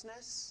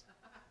righteousness.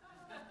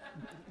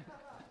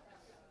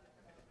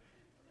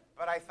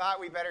 But I thought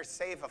we better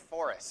save a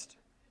forest,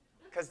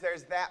 because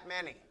there's that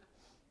many.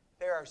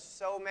 There are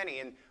so many.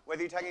 And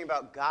whether you're talking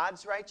about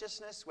God's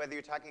righteousness, whether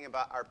you're talking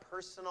about our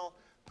personal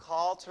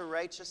call to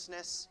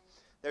righteousness,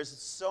 there's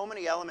so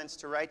many elements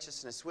to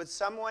righteousness. Would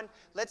someone,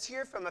 let's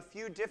hear from a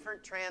few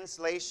different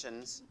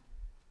translations.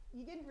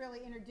 You didn't really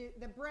introduce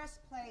the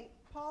breastplate.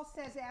 Paul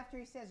says after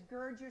he says,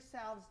 gird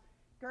yourselves,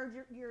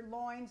 gird your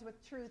loins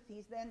with truth,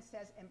 he then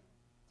says, and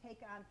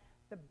take on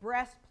the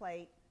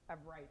breastplate of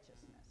righteousness.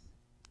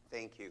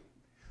 Thank you.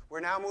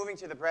 We're now moving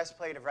to the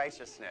breastplate of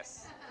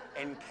righteousness,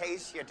 in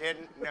case you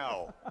didn't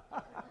know.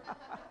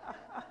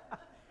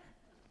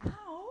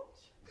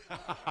 Ouch.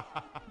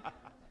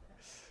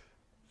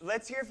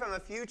 Let's hear from a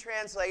few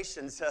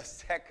translations of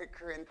 2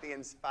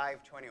 Corinthians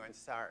 5:21.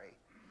 Sorry.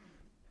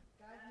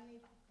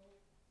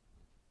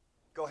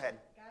 Go ahead.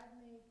 God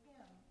made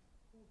him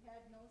who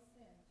had no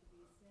sin to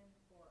be sin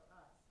for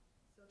us,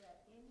 so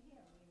that in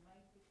him we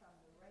might become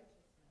the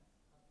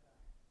righteousness of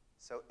God.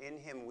 So in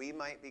him we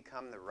might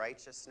become the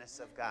righteousness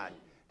of God.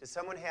 Does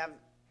someone have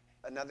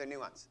another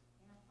nuance?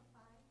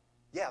 Amplified.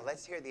 Yeah,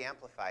 let's hear the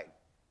Amplified.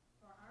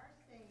 For our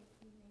sake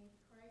he made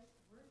Christ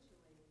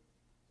virtually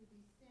to be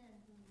sin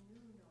who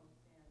knew no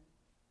sin,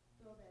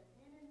 so that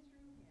in and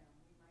through him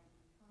we might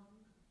become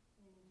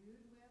endued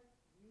with,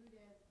 viewed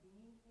as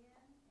being in,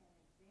 and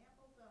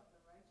examples of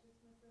the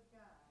righteousness of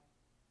God,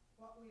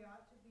 what we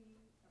ought to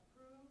be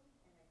approved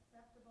and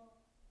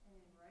acceptable and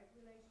in right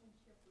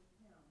relationship with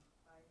him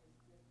by his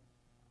goodness.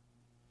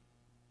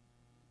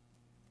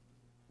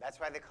 That's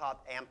why they call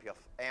it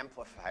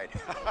Amplified.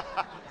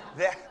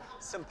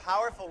 Some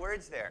powerful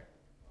words there.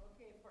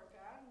 Okay, for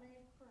God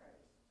made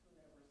Christ, who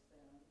never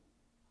sinned,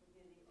 to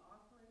be the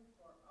offering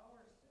for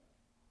our sin,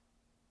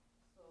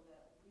 so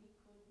that we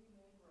could be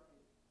made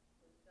right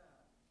with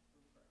God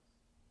through Christ.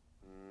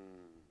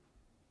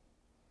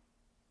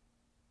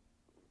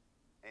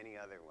 Any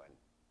other one?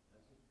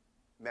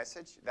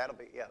 Message? That'll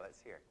be, yeah, let's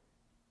hear.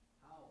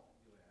 How,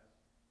 you ask,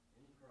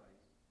 in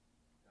Christ,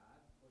 God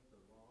put the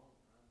wrong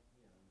on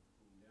him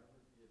who never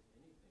did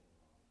anything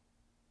wrong,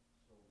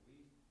 so we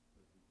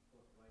would be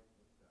put right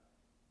with God.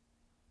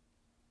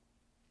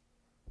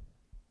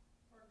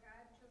 For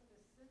God took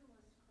the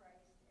sinless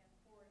Christ and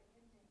poured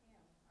into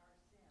him our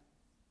sins.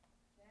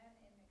 Then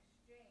in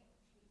exchange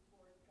he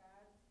poured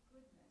God's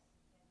goodness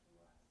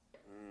into us.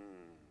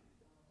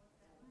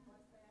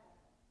 What's that?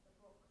 The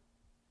book.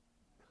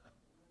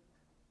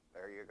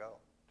 There you go.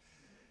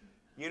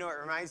 You know, it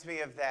reminds me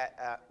of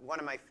that, one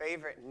of my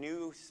favorite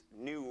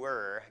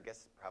newer, I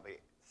guess probably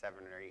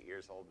 7 or 8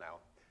 years old now,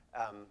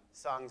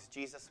 songs,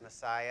 Jesus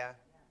Messiah.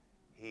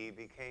 He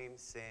became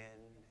sin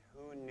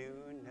who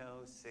knew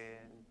no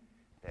sin,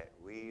 that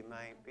we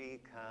might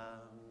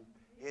become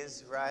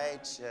his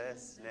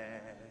righteousness.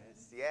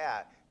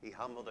 Yeah, he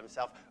humbled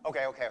himself.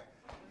 Okay.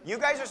 You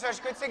guys are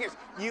such good singers.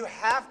 You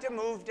have to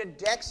move to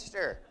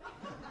Dexter.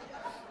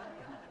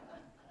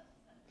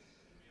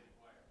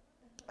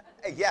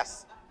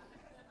 Yes.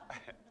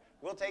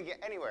 We'll take you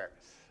anywhere.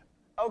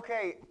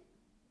 Okay.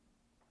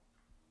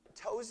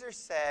 Tozer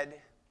said,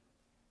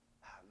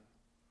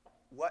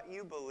 what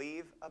you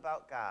believe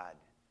about God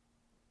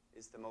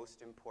is the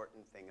most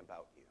important thing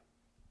about you.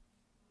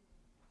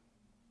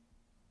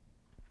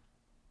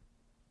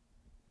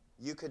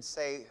 You could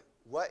say,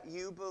 what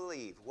you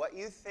believe, what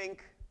you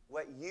think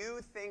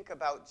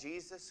about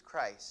Jesus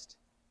Christ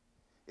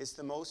is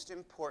the most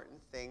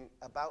important thing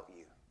about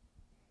you.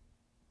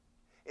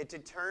 It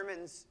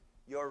determines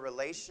your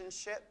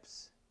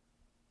relationships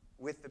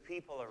with the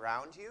people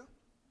around you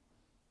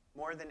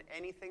more than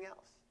anything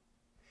else.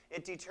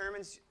 It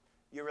determines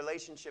your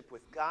relationship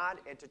with God.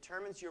 It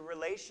determines your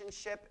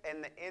relationship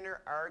and the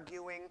inner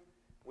arguing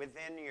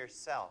within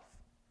yourself.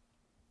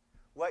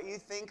 What you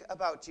think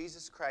about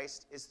Jesus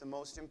Christ is the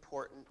most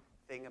important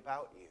thing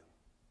about you.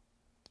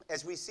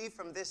 As we see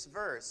from this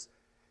verse,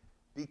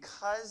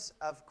 because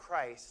of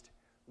Christ,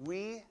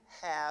 we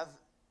have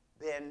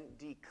been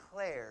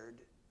declared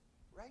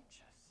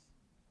righteous.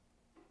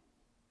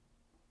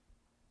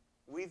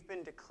 We've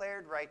been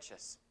declared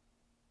righteous.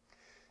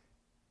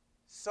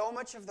 So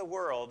much of the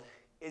world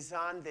is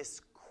on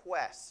this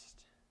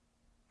quest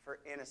for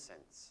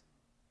innocence.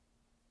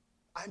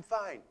 I'm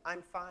fine.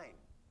 I'm fine.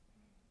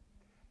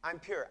 I'm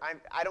pure.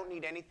 I don't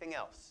need anything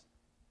else.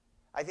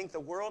 I think the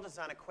world is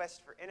on a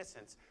quest for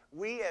innocence.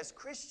 We as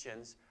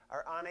Christians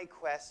are on a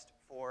quest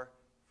for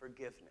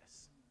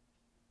forgiveness.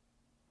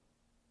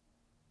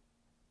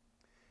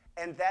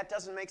 And that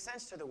doesn't make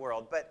sense to the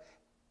world. But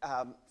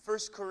 1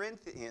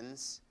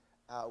 Corinthians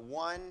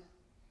 1:25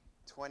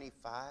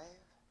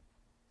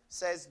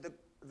 says,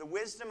 the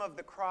wisdom of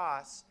the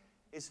cross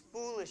is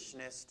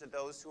foolishness to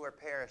those who are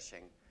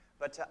perishing.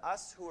 But to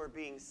us who are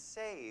being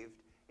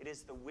saved, it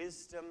is the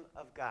wisdom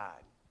of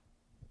God.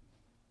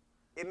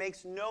 It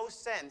makes no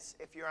sense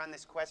if you're on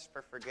this quest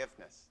for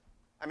forgiveness.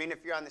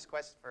 If you're on this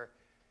quest for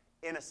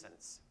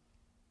innocence.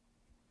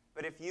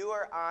 But if you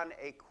are on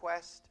a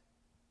quest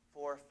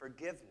for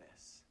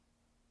forgiveness,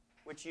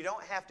 which you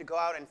don't have to go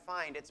out and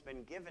find, it's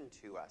been given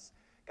to us.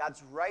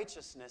 God's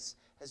righteousness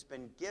has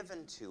been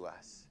given to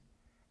us.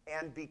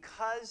 And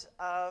because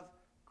of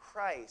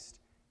Christ,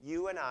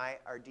 you and I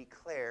are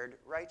declared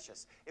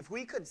righteous. If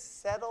we could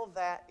settle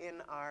that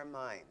in our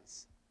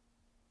minds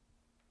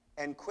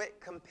and quit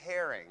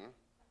comparing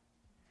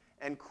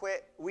and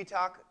we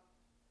talk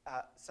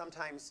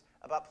sometimes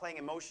about playing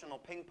emotional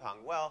ping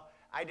pong. Well,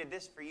 I did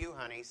this for you,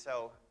 honey,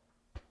 so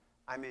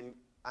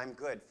I'm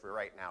good for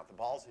right now. The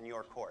ball's in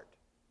your court.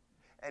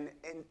 And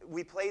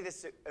we play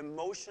this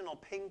emotional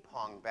ping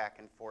pong back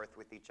and forth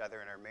with each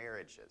other in our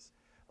marriages.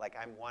 Like,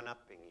 I'm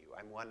one-upping you,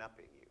 I'm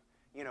one-upping you.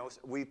 You know,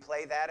 we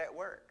play that at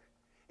work.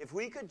 If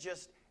we could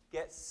just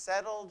get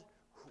settled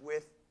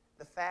with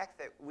the fact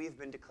that we've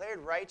been declared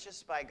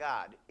righteous by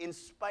God in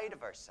spite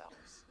of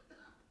ourselves,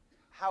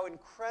 how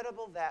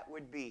incredible that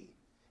would be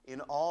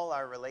in all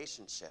our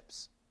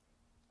relationships.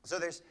 So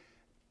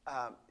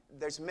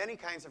there's many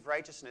kinds of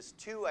righteousness.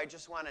 Two I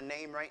just want to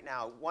name right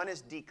now. One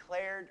is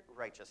declared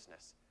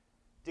righteousness.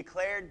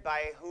 Declared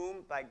by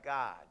whom? By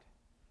God.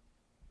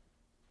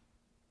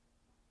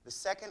 The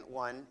second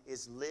one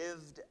is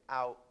lived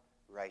out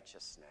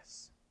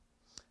righteousness.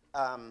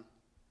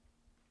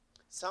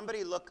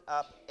 Somebody look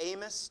up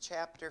Amos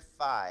chapter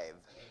 5,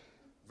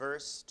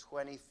 verse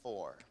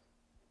 24.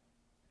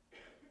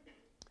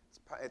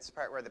 It's the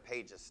part where the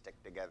pages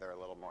stick together a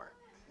little more.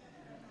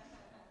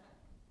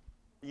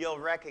 You'll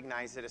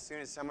recognize it as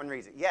soon as someone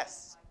reads it.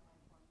 Yes?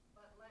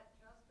 But let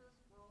justice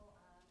roll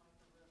on like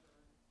a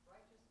river,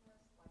 righteousness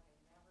like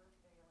a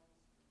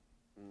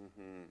never-failing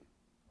stream.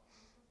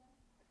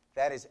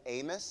 That is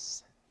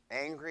Amos,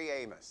 angry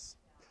Amos.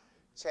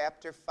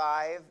 Chapter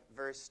 5,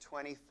 verse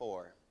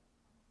 24.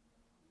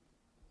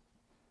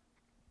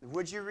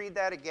 Would you read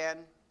that again?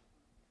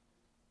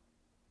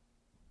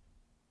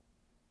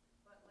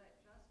 But let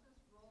justice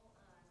roll on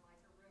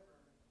like a river,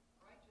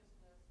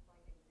 righteousness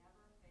like a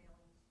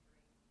never-failing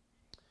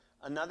stream.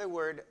 Another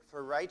word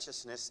for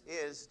righteousness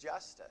is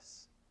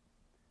justice.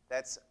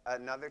 That's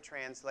another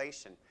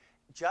translation.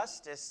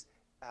 Justice,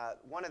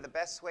 one of the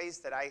best ways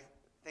that I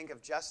think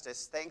of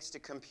justice, thanks to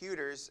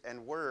computers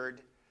and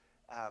Word,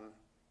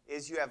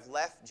 is you have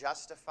left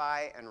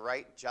justify and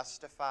right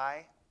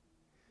justify.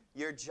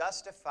 You're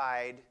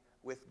justified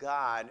with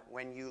God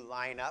when you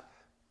line up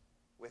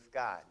with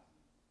God.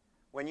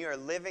 When you are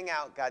living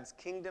out God's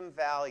kingdom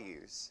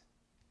values,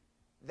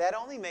 that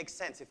only makes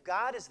sense. If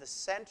God is the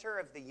center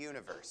of the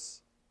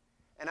universe,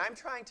 and I'm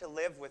trying to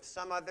live with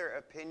some other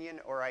opinion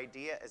or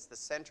idea as the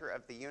center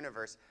of the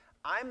universe,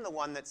 I'm the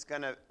one that's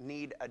going to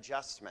need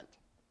adjustment.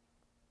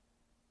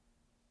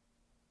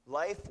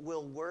 Life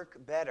will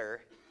work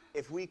better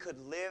if we could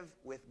live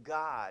with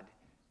God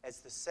as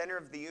the center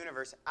of the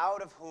universe,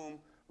 out of whom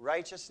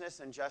righteousness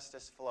and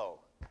justice flow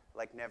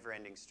like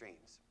never-ending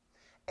streams.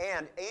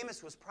 And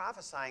Amos was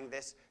prophesying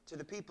this to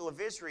the people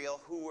of Israel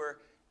who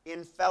were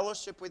in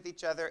fellowship with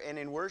each other and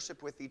in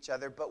worship with each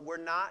other, but were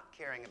not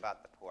caring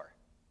about the poor.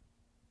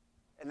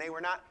 And they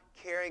were not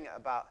caring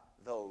about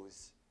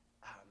those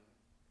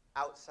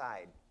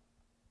outside.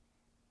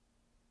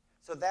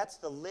 So that's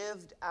the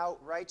lived out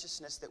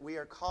righteousness that we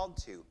are called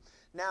to.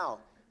 Now,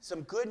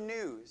 some good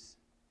news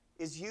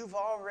is you've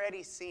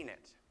already seen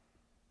it.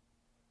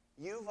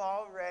 You've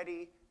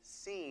already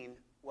seen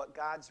what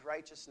God's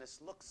righteousness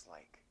looks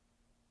like.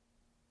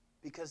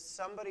 Because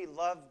somebody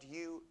loved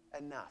you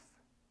enough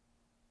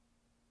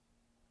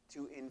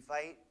to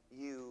invite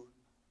you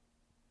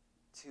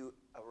to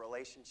a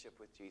relationship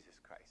with Jesus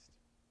Christ.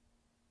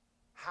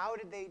 How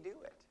did they do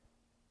it?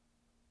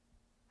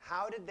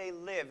 How did they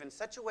live in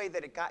such a way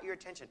that it got your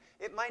attention?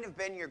 It might have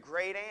been your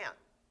great aunt.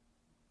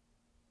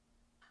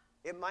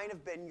 It might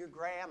have been your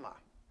grandma.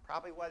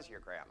 Probably was your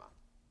grandma.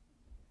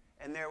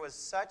 And there was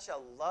such a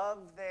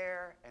love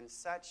there, and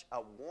such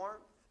a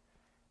warmth,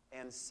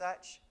 and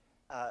such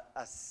a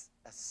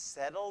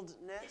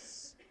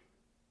settledness.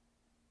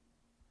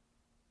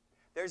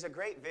 There's a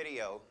great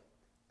video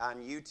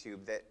on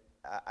YouTube that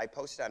I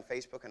posted on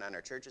Facebook and on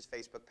our church's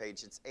Facebook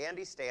page. It's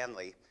Andy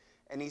Stanley,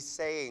 and he's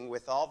saying,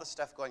 with all the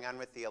stuff going on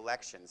with the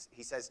elections,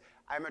 he says,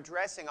 I'm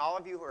addressing all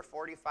of you who are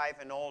 45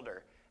 and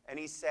older, and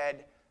he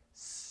said,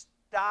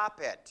 stop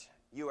it.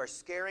 You are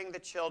scaring the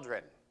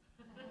children.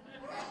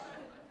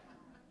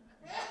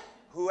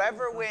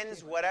 Whoever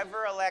wins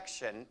whatever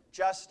election,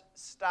 just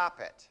stop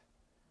it.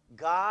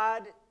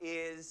 God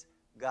is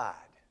God.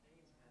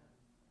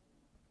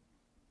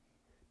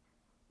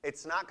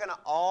 It's not going to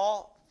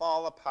all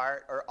fall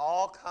apart or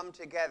all come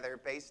together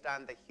based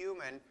on the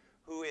human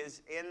who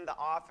is in the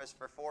office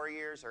for 4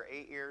 years or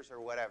 8 years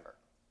or whatever.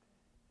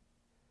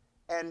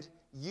 And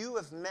you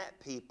have met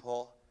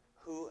people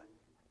who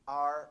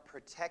are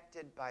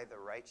protected by the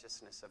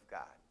righteousness of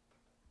God.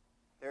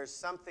 There's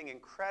something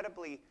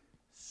incredibly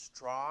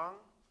strong.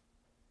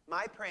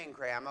 My praying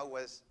grandma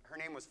her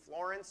name was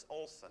Florence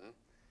Olson,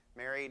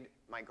 married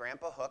my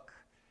grandpa Hook,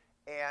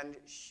 and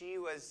she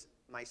was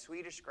my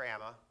Swedish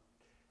grandma,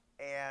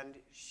 and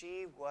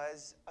she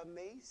was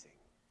amazing.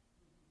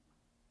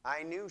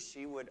 I knew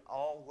she would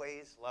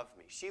always love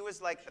me. She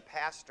was like the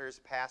pastor's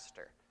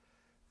pastor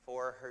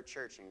for her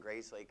church in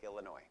Grayslake,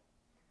 Illinois.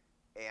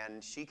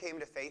 And she came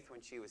to faith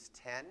when she was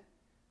 10,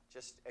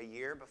 just a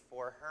year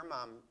before her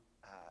mom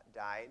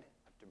died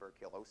of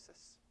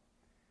tuberculosis.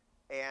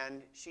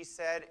 And she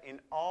said, in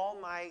all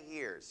my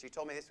years, she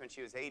told me this when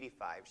she was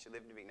 85, she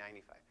lived to be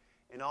 95.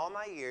 In all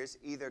my years,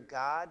 either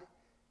God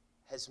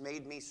has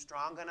made me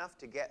strong enough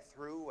to get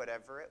through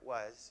whatever it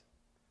was,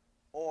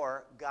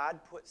 or God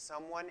put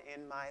someone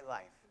in my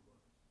life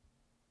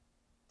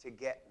to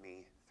get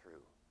me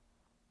through.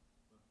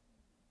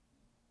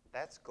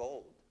 That's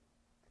gold.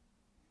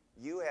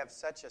 You have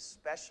such a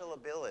special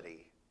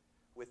ability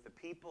with the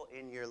people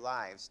in your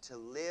lives to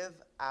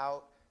live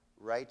out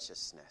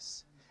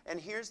righteousness. And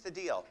here's the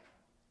deal.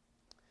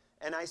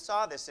 And I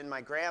saw this in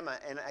my grandma,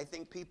 and I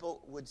think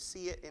people would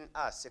see it in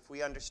us if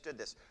we understood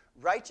this.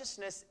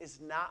 Righteousness is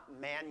not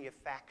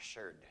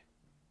manufactured.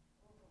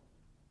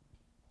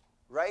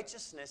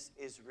 Righteousness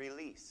is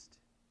released.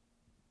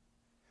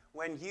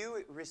 When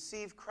you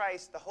receive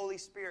Christ, the Holy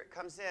Spirit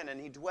comes in and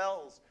he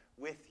dwells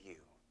with you.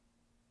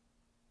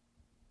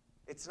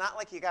 It's not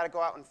like you got to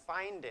go out and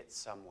find it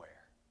somewhere.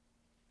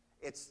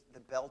 It's the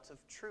belt of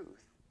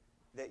truth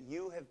that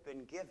you have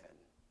been given,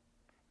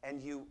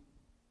 and you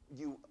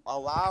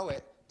allow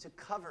it to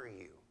cover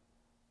you.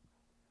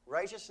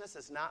 Righteousness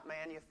is not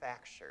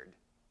manufactured.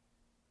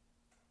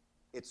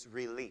 It's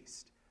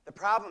released. The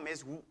problem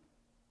is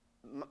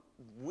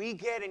we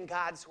get in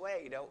God's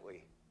way, don't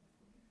we?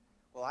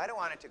 Well, I don't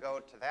want it to go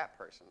to that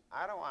person.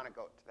 I don't want to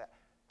go to that.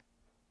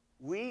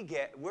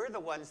 We're the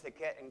ones that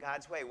get in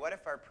God's way. What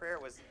if our prayer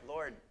was,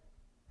 Lord,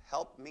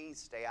 help me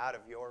stay out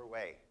of your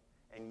way,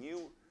 and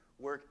you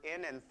work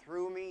in and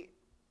through me,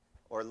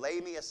 or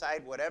lay me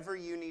aside, whatever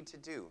you need to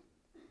do.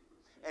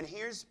 And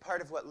here's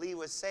part of what Lee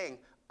was saying.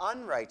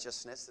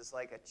 Unrighteousness is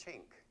like a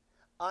chink.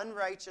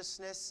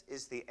 Unrighteousness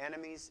is the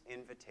enemy's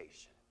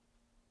invitation.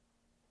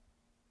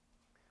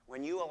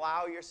 When you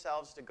allow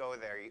yourselves to go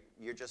there,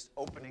 you're just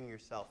opening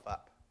yourself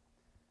up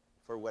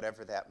for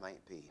whatever that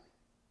might be.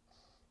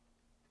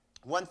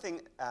 One thing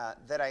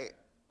that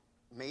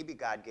maybe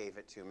God gave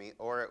it to me,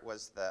 or it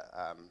was the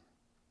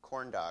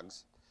corn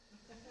dogs.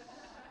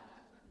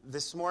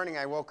 This morning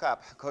I woke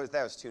up, because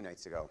that was 2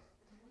 nights ago.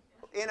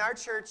 In our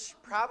church,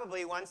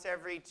 probably once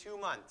every 2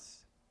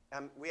 months,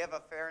 we have a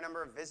fair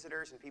number of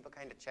visitors and people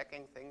kind of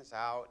checking things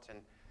out.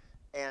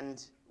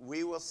 And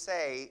we will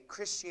say,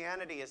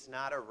 Christianity is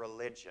not a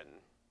religion.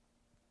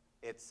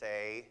 It's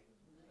a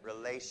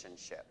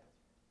relationship.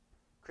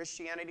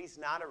 Christianity is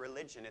not a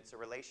religion, it's a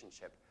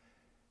relationship.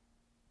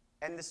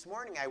 And this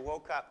morning I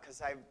woke up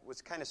because I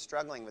was kind of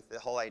struggling with the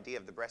whole idea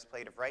of the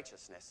breastplate of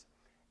righteousness.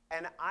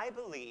 And I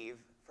believe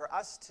for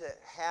us to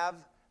have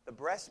the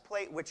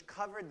breastplate, which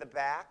covered the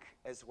back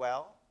as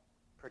well,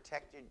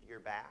 protected your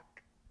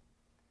back,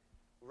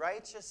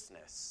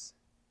 righteousness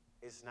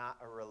is not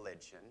a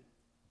religion.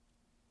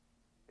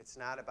 It's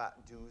not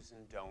about do's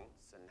and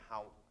don'ts and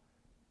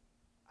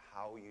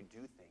how you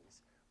do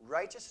things.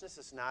 Righteousness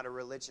is not a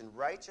religion.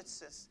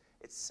 Righteousness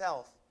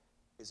itself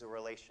is a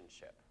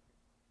relationship.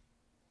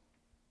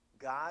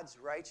 God's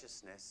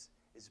righteousness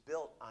is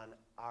built on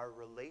our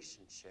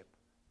relationship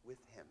with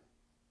him.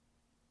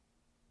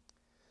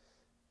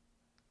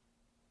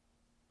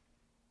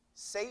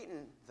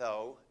 Satan,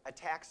 though,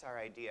 attacks our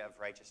idea of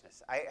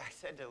righteousness. I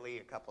said to Lee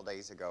a couple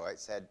days ago, I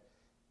said,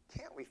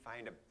 can't we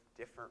find a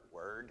different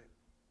word?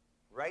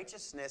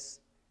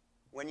 Righteousness,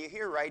 when you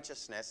hear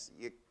righteousness,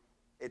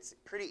 it's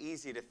pretty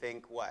easy to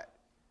think what?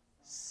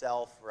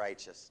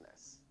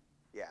 Self-righteousness.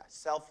 Yeah,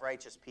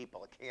 self-righteous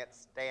people. I can't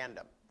stand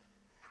them.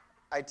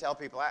 I tell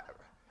people,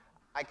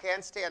 I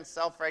can't stand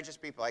self-righteous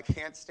people. I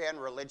can't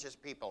stand religious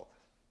people.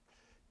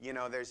 You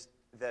know, there's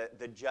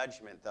the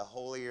judgment, the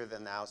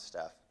holier-than-thou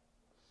stuff.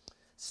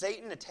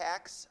 Satan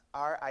attacks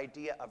our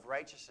idea of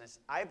righteousness,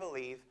 I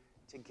believe,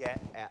 to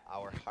get at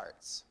our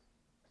hearts.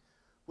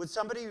 Would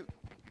somebody,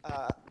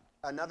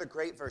 another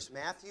great verse,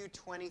 Matthew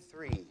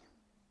 23.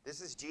 This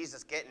is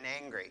Jesus getting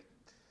angry.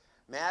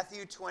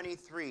 Matthew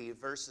 23,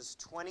 verses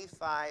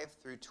 25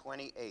 through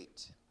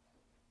 28.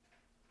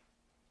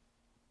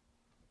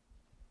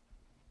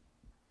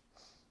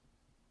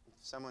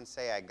 Someone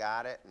say, I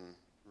got it, and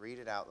read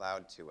it out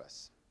loud to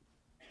us.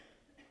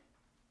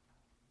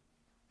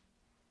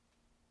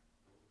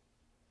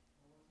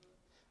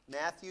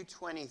 Matthew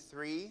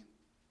 23,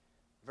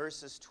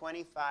 verses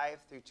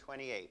 25 through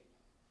 28.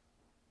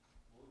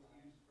 Woe to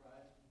you,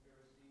 scribes and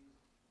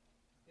Pharisees,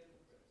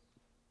 hypocrites,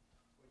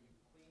 for you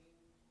clean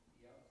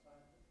the outside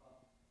of the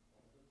cup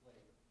and of the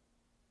plate,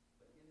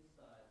 but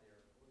inside they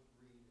are full of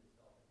greed and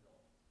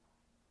self-indulgence.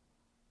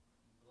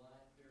 You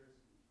blind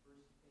Pharisees,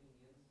 first clean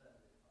the inside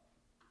of the cup,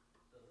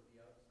 so that the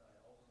outside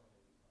also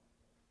may become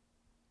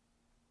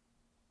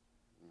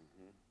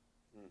clean.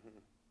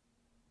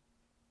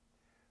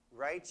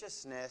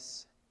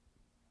 Righteousness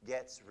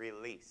gets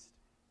released.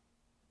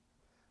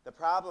 The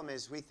problem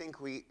is we think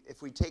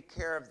if we take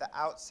care of the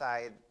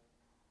outside,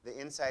 the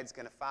inside's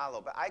going to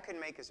follow. But I can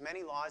make as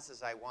many laws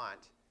as I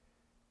want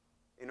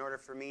in order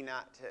for me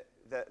not to,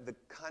 the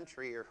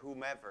country or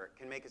whomever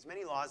can make as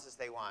many laws as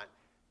they want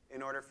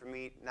in order for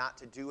me not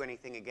to do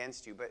anything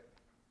against you. But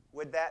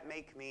would that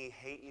make me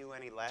hate you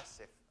any less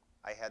if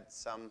I had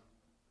some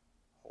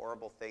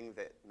horrible thing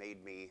that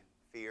made me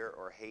fear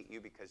or hate you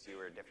because you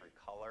were a different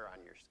color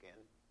on your skin?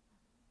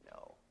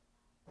 No.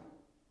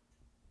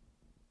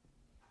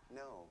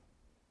 No.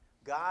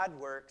 God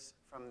works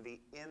from the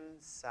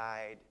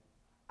inside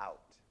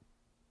out.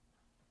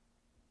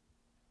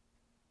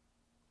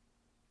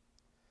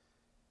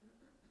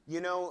 You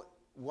know,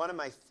 one of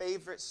my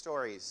favorite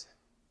stories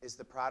is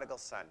the prodigal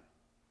son.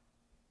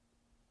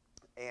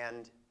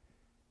 And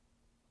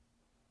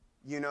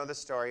you know the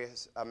story.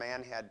 A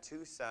man had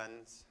two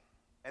sons,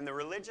 and the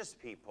religious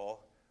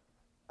people,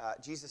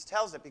 Jesus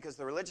tells it because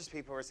the religious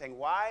people were saying,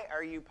 why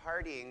are you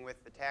partying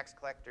with the tax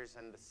collectors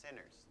and the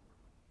sinners?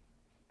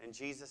 And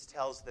Jesus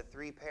tells the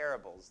three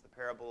parables, the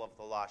parable of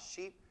the lost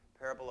sheep,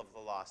 parable of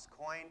the lost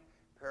coin,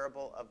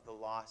 parable of the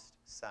lost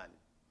son.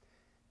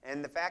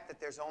 And the fact that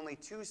there's only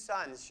two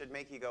sons should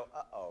make you go,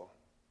 uh-oh.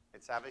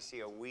 It's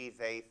obviously a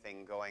we-they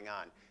thing going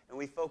on. And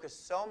we focus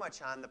so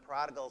much on the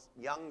prodigal's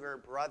younger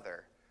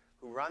brother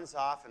who runs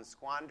off and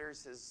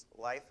squanders his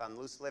life on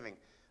loose living.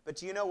 But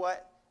do you know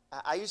what?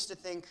 I used to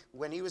think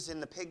when he was in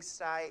the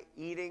pigsty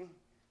eating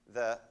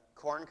the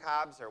corn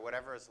cobs or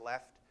whatever is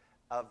left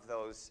of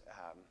those,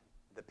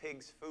 the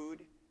pig's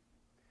food,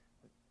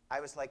 I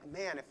was like,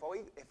 man,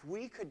 if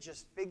we could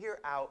just figure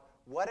out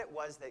what it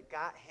was that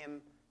got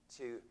him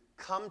to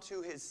come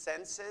to his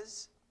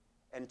senses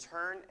and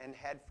turn and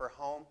head for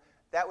home,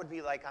 that would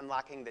be like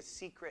unlocking the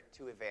secret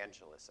to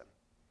evangelism.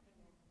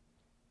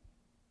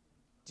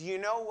 Do you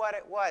know what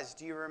it was?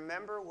 Do you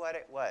remember what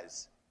it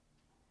was?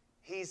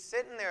 He's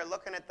sitting there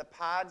looking at the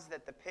pods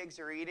that the pigs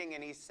are eating,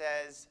 and he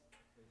says,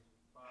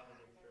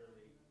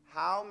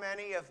 how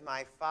many of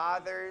my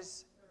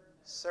father's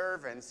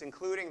servants,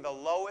 including the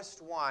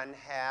lowest one,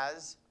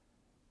 has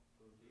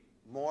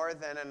more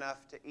than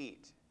enough to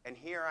eat? And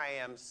here I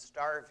am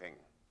starving.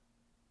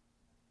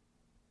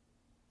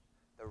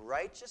 The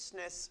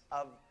righteousness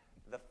of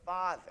the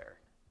Father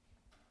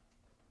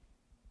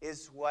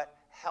is what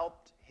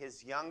helped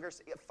his younger,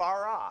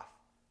 far off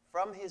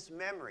from his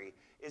memory,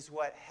 is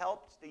what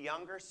helped the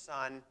younger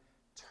son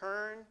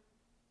turn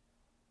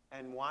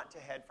and want to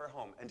head for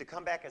home. And to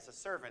come back as a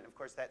servant, of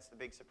course, that's the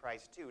big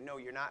surprise too. No,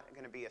 you're not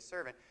going to be a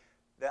servant.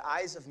 The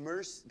eyes of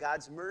mercy,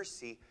 God's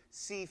mercy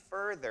see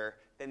further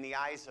than the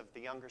eyes of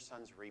the younger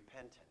son's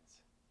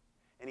repentance.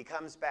 And he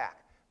comes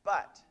back.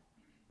 But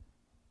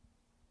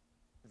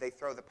they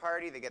throw the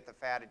party, they get the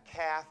fatted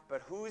calf,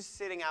 but who's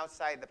sitting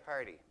outside the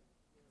party?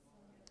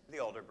 The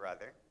older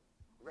brother.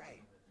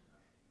 Right.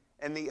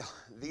 And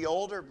the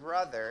older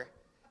brother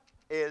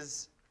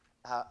is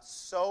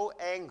so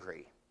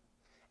angry.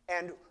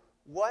 And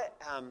what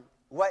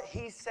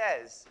he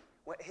says,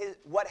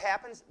 what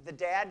happens, the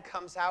dad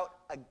comes out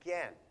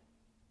again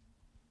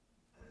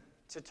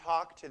to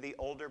talk to the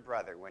older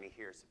brother when he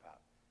hears about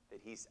that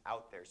he's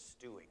out there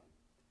stewing.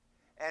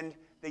 And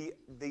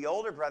the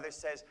older brother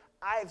says,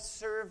 I've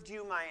served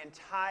you my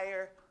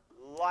entire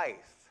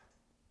life,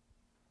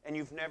 and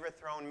you've never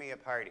thrown me a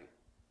party.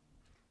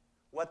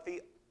 What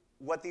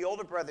the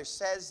older brother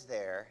says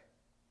there,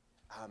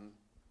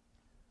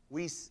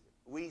 we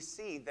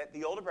see that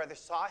the older brother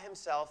saw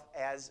himself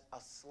as a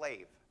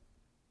slave,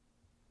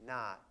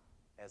 not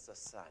as a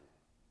son.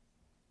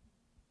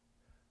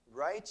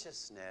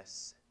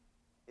 Righteousness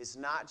is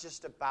not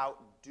just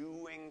about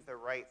doing the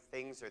right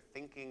things or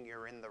thinking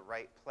you're in the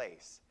right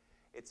place.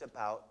 It's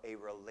about a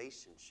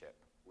relationship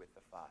with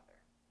the Father.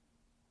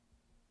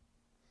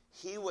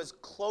 He was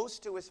close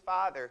to his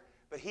father,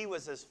 but he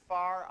was as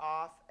far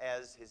off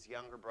as his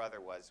younger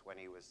brother was when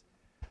he was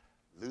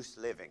loose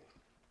living.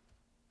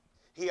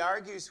 He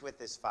argues with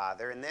his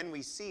father, and then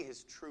we see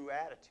his true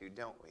attitude,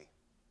 don't we?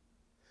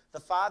 The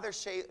father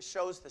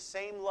shows the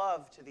same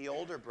love to the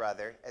older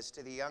brother as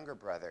to the younger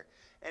brother.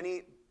 And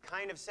he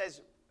kind of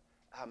says,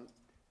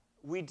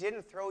 we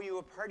didn't throw you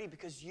a party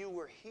because you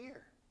were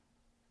here.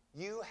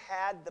 You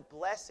had the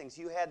blessings.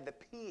 You had the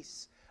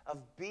peace of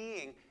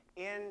being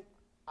in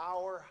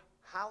our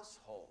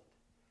household.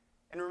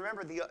 And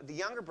remember, the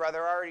younger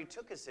brother already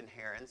took his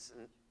inheritance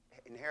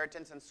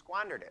and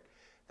squandered it.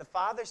 The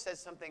father says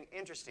something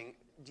interesting.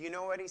 Do you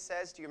know what he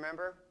says? Do you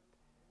remember?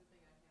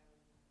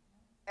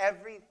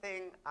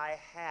 Everything I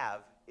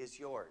have is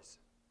yours.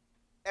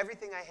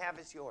 Everything I have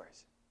is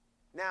yours.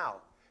 Now,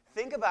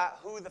 think about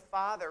who the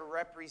Father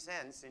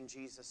represents in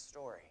Jesus'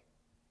 story.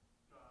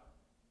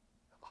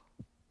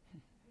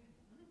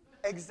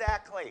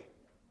 Exactly.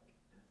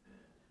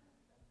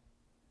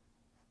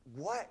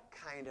 What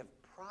kind of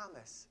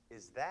promise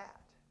is that?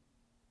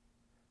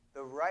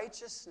 The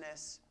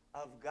righteousness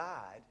of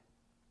God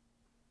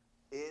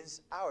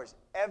is ours.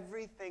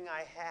 Everything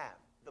I have,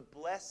 the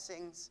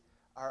blessings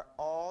are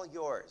all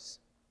yours.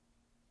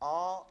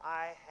 All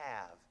I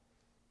have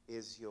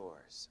is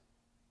yours.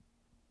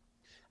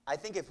 I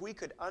think if we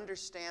could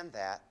understand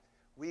that,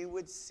 we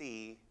would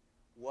see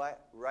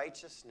what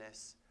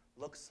righteousness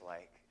looks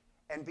like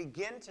and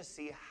begin to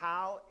see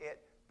how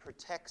it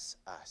protects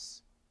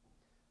us.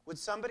 Would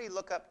somebody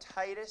look up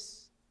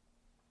Titus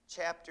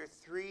chapter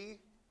 3,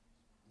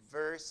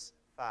 verse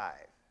 5?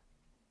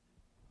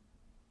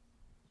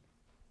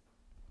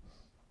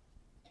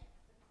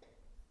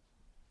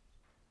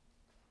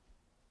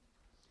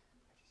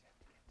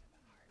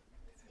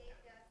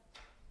 Saved us,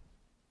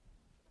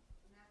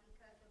 not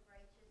because of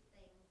righteous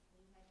things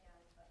we had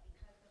done, but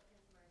because of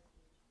his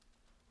mercy.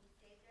 He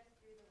saved us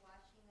through the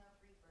washing of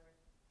rebirth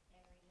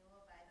and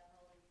renewal by the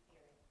Holy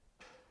Spirit.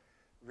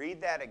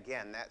 Read that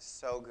again. That's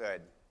so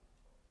good.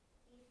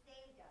 He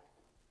saved us,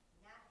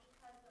 not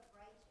because of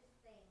righteous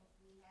things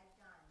we had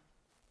done,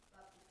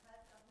 but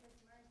because of his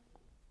mercy.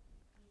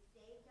 He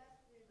saved us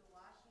through the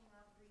washing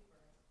of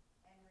rebirth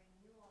and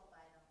renewal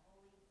by the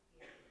Holy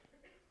Spirit.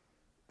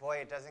 Boy,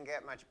 it doesn't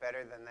get much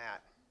better than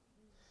that.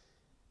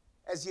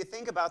 As you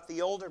think about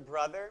the older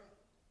brother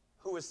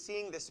who was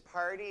seeing this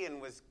party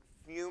and was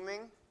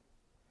fuming,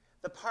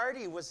 the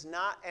party was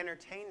not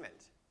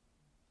entertainment.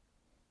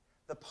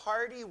 The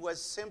party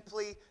was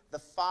simply the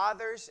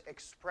Father's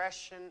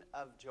expression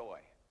of joy.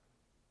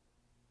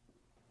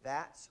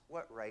 That's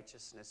what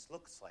righteousness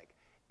looks like.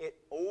 It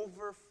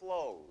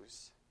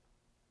overflows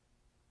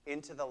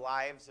into the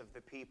lives of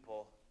the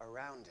people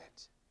around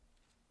it.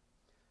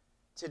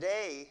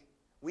 Today,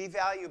 we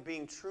value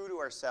being true to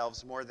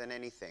ourselves more than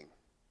anything.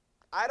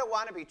 I don't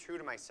want to be true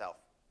to myself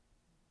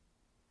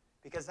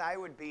because I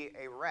would be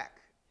a wreck.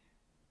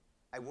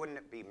 I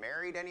wouldn't be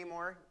married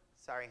anymore.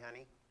 Sorry,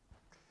 honey.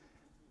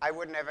 I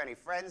wouldn't have any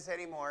friends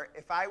anymore.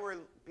 If I were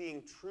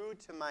being true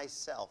to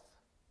myself,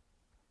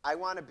 I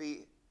want to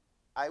be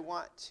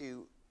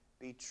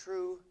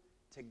true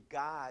to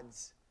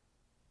God's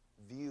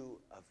view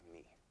of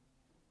me,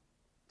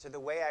 to the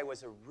way I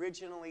was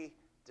originally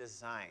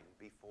designed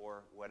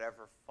before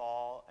whatever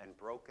fall and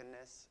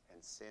brokenness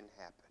and sin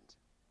happened.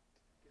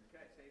 Can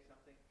I say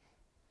something?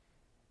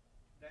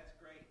 That's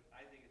great.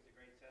 I think it's a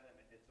great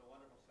sentiment. It's a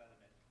wonderful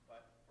sentiment.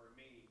 But for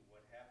me,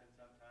 what happens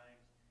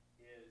sometimes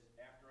is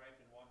after I've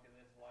been walking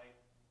this life,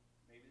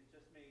 maybe it's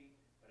just me,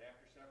 but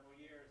after several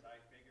years,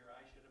 I figure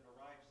I should have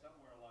arrived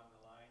somewhere along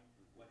the line.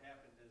 What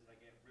happens is I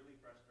get really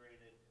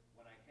frustrated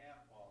when I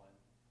have fallen.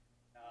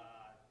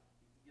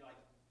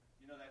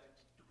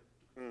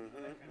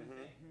 That kind of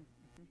thing.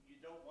 You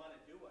don't want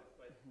to do it,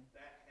 but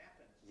that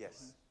happens.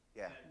 Yes.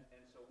 Yeah.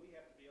 And so we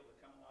have to be able to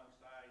come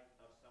alongside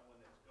of someone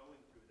that's going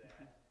through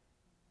that.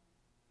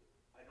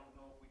 I don't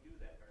know if we do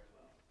that very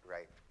well.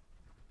 Right.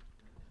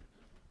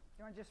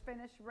 You want to just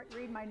finish?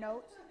 Read my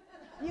notes?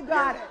 You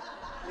got it.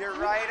 You're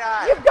right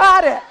on. You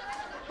got it.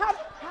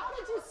 How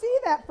did you see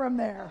that from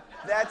there?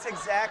 That's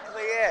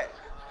exactly it.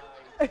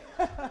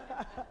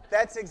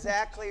 That's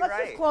exactly Let's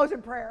right. just close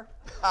in prayer.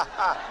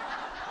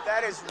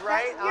 That is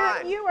right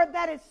on.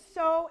 That is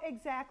so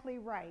exactly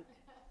right.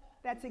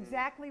 That's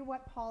exactly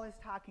what Paul is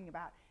talking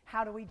about.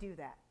 How do we do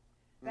that?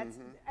 That's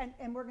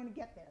and we're going to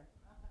get there.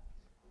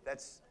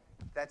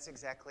 That's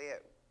exactly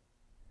it.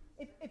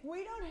 If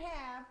we don't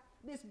have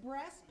this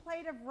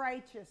breastplate of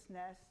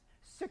righteousness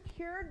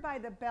secured by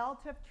the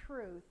belt of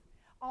truth,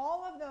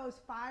 all of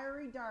those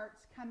fiery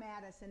darts come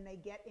at us and they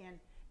get in.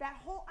 That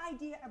whole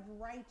idea of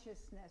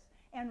righteousness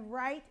and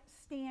right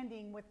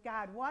standing with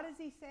God. What does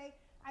he say?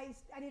 I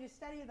did a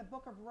study of the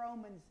book of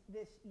Romans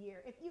this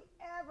year. If you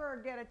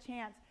ever get a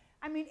chance,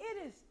 I mean,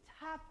 it is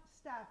tough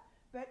stuff,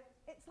 but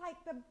it's like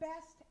the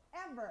best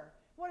ever.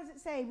 What does it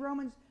say?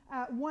 Romans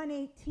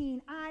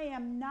 1:18, I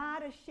am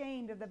not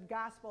ashamed of the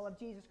gospel of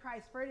Jesus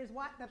Christ, for it is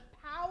what? The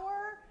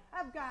power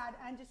of God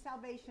unto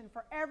salvation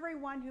for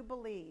everyone who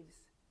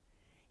believes.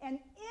 And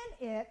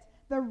in it,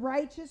 the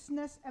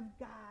righteousness of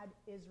God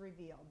is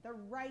revealed. The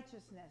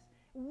righteousness.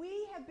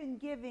 We have been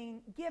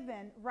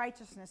given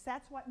righteousness.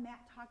 That's what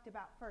Matt talked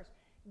about first.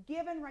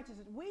 Given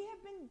righteousness. We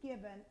have been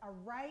given a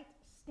right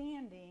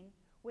standing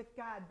with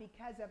God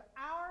because of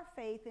our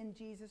faith in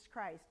Jesus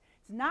Christ.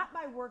 It's not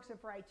by works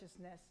of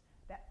righteousness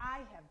that I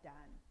have done,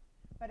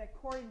 but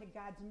according to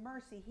God's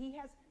mercy, he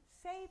has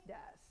saved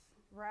us,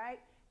 right?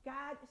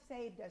 God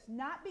saved us,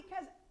 not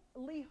because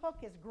Lee Hook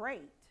is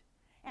great,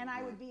 and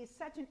I would be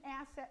such an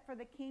asset for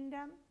the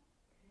kingdom.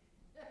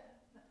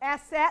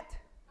 Asset.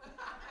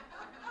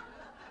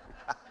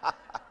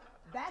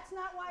 That's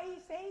not why he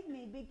saved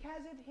me.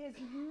 Because of his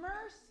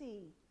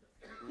mercy,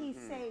 he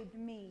saved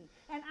me.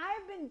 And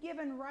I've been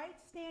given right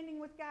standing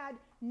with God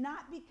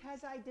not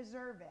because I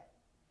deserve it,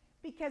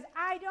 because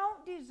I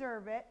don't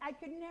deserve it. I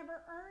could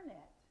never earn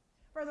it.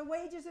 For the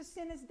wages of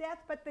sin is death,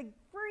 but the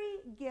free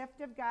gift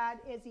of God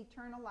is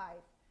eternal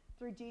life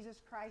through Jesus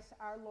Christ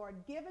our Lord,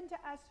 given to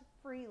us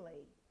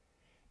freely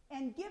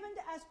and given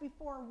to us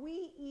before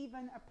we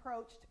even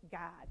approached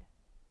God.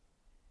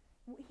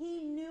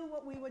 He knew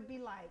what we would be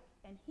like,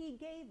 and he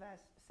gave us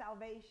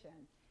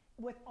salvation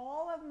with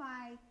all of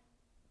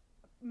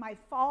my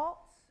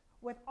faults,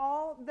 with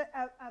all the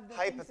of the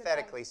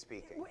Hypothetically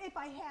speaking. if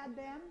I had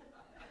them,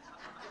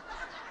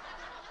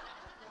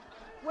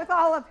 with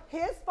all of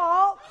his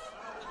faults,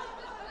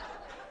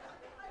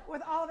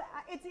 with all the,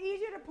 it's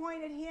easier to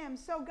point at him.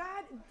 So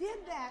God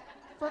did that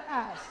for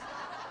us.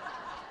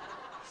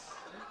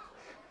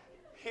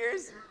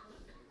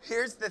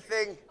 Here's the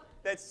thing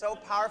that's so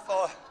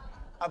powerful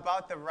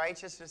about the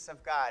righteousness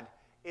of God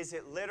is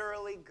it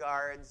literally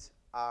guards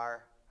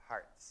our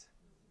hearts.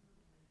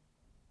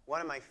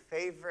 One of my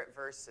favorite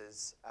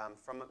verses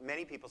from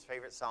many people's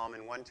favorite psalm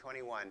in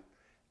 121,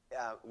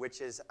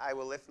 which is, I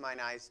will lift mine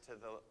eyes to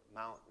the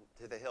mountain,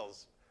 to the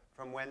hills,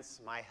 from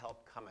whence my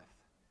help cometh.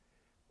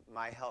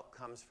 My help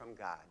comes from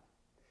God.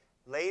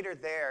 Later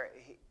there,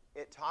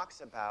 it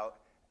talks about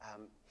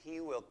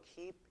he will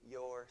keep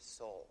your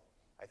soul.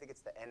 I think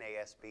it's the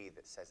NASB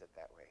that says it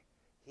that way.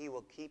 He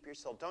will keep your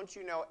soul. Don't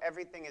you know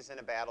everything is in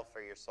a battle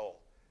for your soul?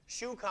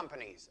 Shoe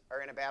companies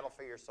are in a battle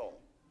for your soul.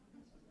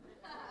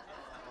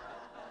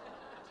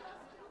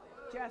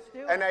 Just do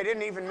it. And I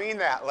didn't even mean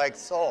that, like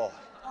soul.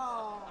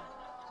 Oh.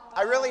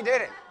 I really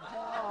didn't.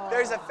 Oh.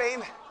 There's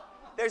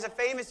a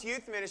famous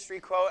youth ministry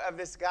quote of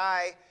this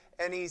guy,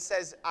 and he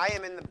says, I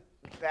am in the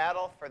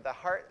battle for the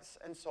hearts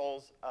and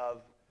souls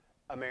of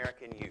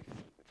American youth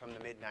from the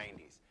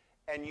mid-90s.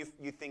 And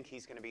you think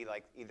he's going to be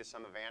like either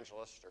some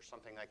evangelist or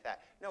something like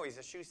that. No, he's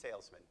a shoe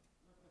salesman.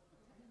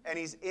 And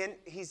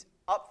he's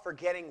up for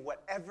getting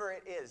whatever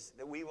it is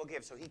that we will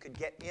give so he could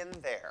get in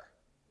there.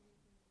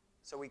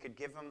 So we could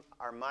give him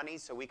our money,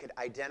 so we could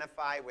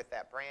identify with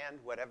that brand,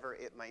 whatever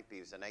it might be.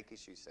 He was a Nike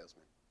shoe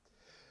salesman.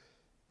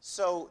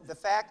 So the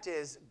fact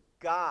is,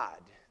 God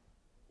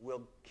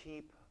will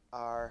keep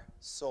our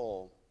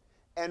soul.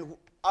 And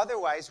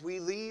otherwise, we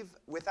leave,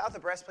 without the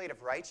breastplate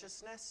of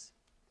righteousness,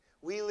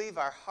 we leave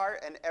our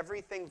heart and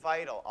everything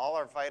vital, all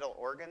our vital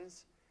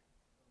organs,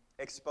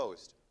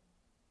 exposed.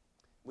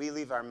 We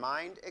leave our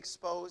mind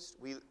exposed.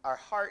 Our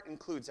heart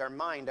includes our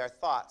mind, our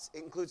thoughts.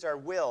 It includes our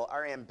will,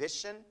 our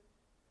ambition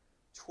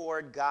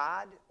toward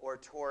God or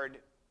toward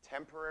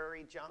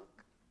temporary junk.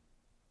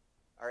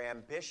 Our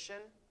ambition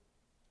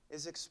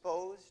is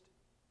exposed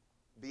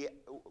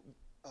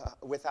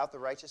without the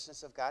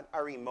righteousness of God.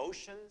 Our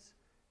emotions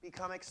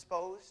become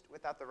exposed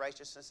without the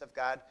righteousness of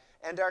God.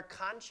 And our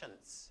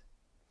conscience.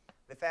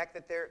 The fact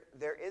that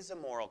there is a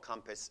moral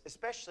compass,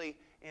 especially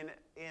in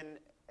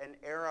an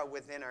era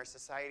within our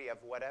society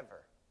of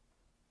whatever.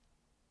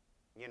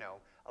 You know,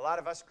 a lot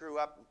of us grew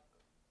up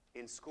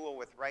in school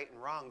with right and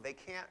wrong. They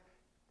can't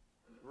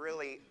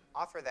really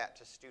offer that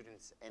to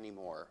students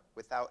anymore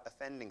without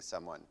offending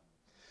someone.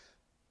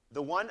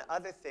 The one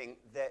other thing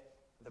that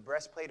the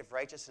breastplate of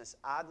righteousness,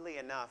 oddly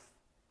enough,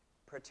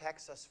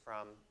 protects us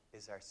from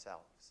is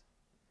ourselves.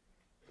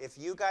 If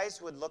you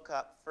guys would look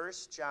up 1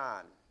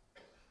 John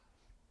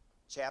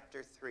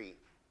chapter 3,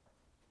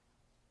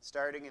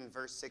 starting in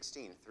verse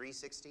 16,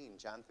 3:16,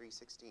 John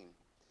 3:16.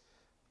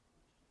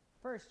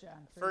 1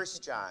 John 3:16.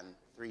 1 John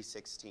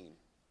 3:16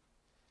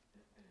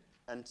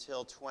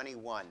 until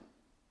 21.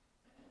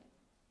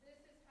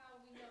 This is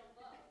how we know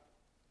love.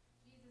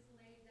 Jesus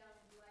laid down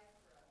his life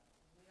for us,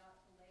 and we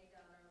ought to lay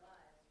down our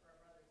lives for our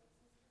brothers and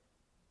sisters.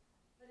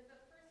 But if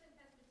a person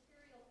has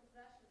material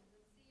possessions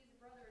and sees a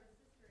brother and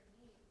sister in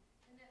need,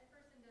 and that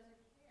person doesn't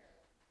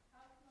care,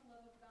 how can the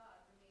love of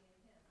God remain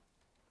in him?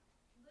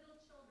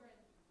 Little children,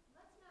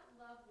 let's not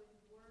love with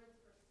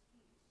words or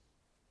speech,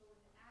 but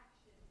with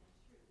action and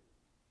truth.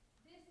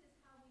 This is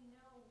how we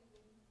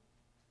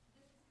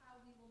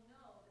will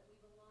know that we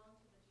belong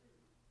to the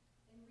truth,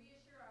 and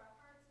reassure our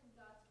hearts in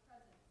God's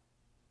presence.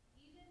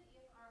 Even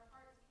if our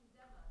hearts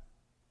condemn us,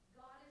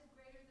 God is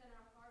greater than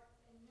our hearts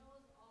and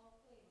knows all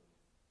things.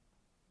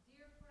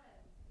 Dear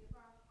friends, if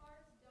our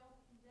hearts don't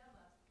condemn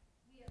us,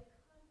 we have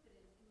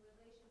confidence in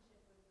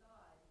relationship with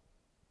God.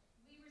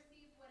 We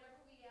receive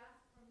whatever we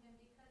ask from him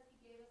because he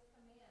gave us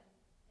commands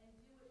and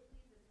do what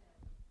pleases him.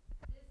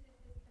 This is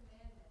his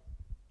commandment,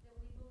 that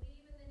we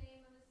believe in the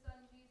name of his Son,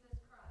 Jesus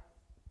Christ,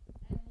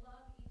 and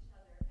love each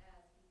other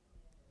as he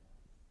commanded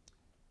us.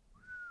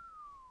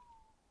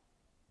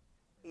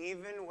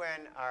 Even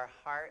when our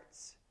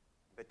hearts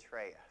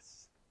betray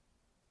us,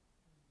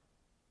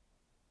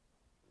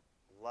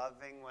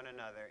 loving one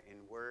another in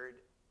word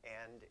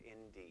and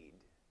in deed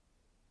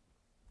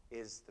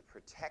is the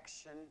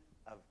protection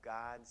of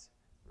God's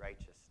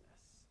righteousness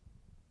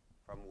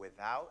from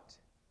without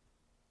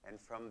and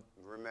from,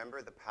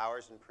 remember, the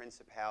powers and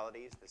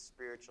principalities, the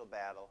spiritual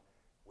battle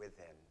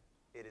within.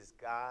 It is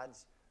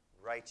God's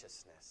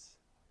righteousness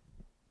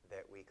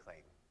that we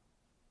claim.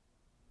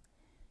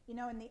 You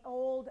know, in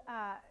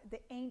the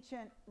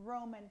ancient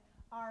Roman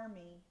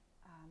army,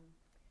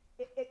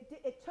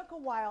 it took took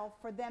a while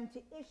for them to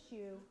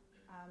issue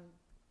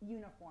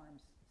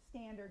uniforms,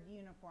 standard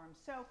uniforms.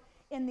 So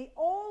in the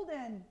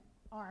olden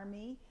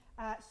army,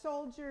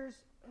 soldiers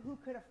who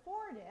could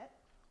afford it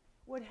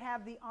would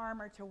have the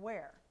armor to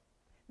wear.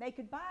 They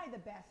could buy the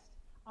best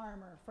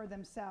armor for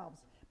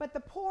themselves. But the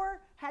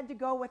poor had to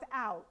go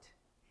without,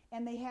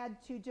 and they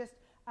had to just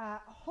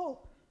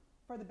hope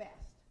for the best.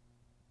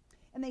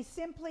 And they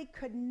simply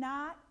could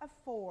not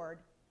afford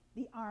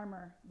the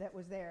armor that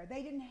was there.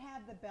 They didn't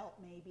have the belt,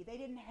 maybe. They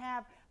didn't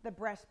have the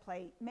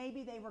breastplate.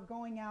 Maybe they were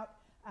going out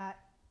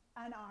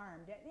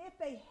unarmed. And if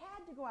they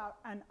had to go out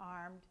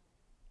unarmed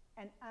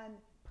and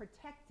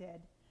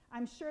unprotected,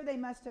 I'm sure they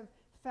must have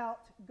felt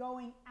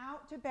going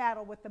out to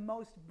battle with the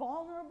most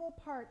vulnerable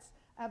parts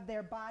of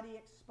their body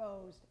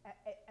exposed,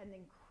 an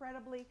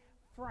incredibly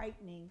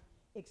frightening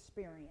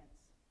experience.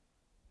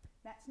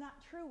 That's not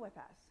true with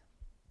us.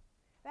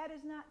 That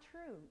is not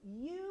true.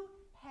 You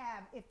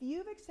have, if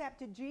you've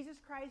accepted Jesus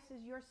Christ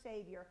as your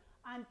Savior,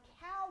 on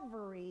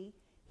Calvary,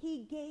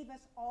 he gave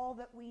us all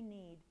that we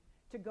need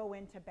to go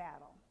into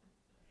battle.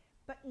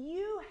 But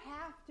you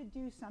have to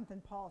do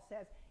something, Paul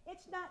says.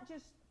 It's not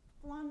just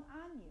flung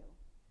on you.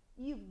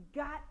 You've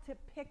got to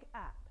pick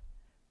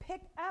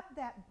up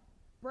that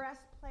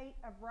breastplate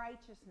of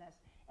righteousness,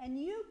 and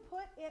you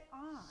put it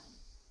on.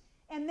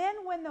 And then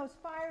when those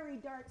fiery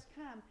darts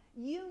come,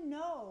 you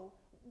know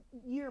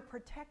you're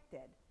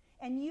protected.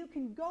 And you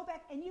can go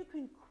back and you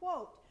can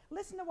quote.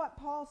 Listen to what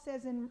Paul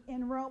says in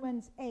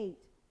Romans 8.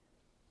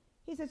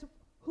 He says,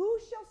 who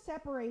shall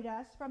separate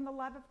us from the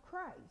love of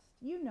Christ?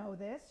 You know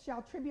this.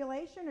 Shall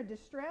tribulation or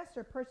distress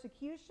or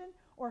persecution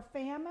or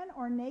famine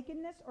or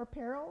nakedness or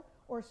peril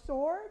or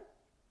sword?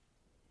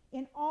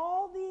 In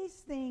all these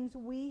things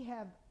we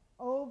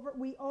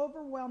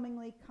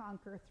overwhelmingly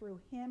conquer through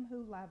him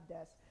who loved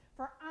us.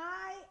 For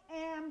I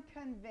am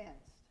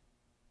convinced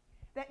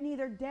that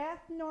neither death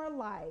nor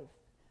life,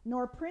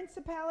 nor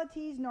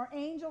principalities, nor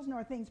angels,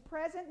 nor things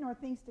present, nor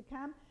things to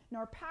come,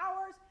 nor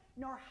powers,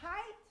 nor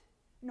height,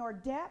 nor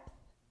depth,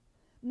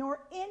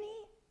 nor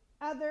any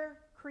other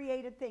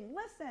created thing.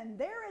 Listen,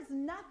 there is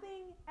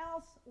nothing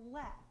else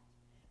left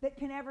that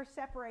can ever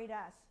separate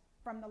us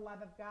from the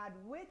love of God,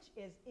 which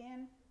is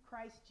in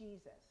Christ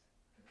Jesus.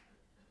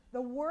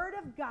 The Word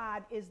of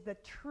God is the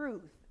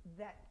truth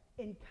that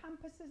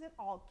encompasses it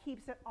all,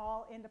 keeps it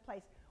all into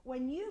place.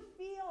 When you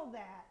feel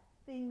that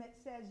thing that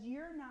says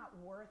you're not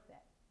worth it,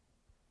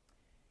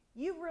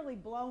 you've really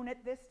blown it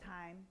this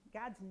time,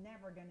 God's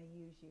never going to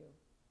use you.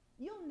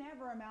 You'll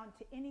never amount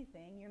to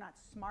anything. You're not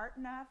smart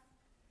enough.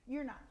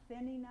 You're not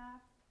thin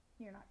enough.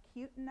 You're not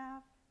cute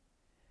enough.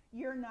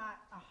 You're not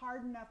a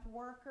hard enough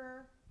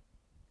worker.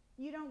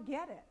 You don't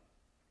get it.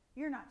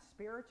 You're not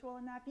spiritual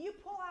enough. You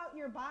pull out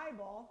your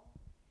Bible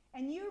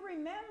and you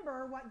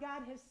remember what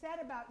God has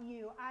said about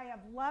you. I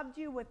have loved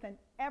you with an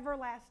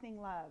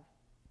everlasting love.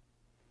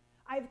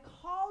 I've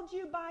called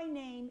you by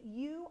name.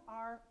 You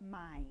are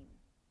mine.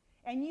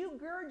 And you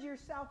gird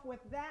yourself with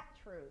that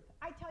truth.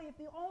 I tell you, if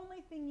the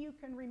only thing you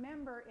can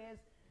remember is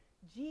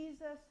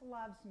Jesus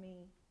loves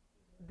me,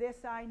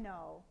 this I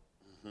know,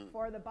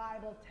 for the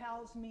Bible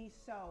tells me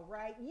so,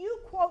 right? You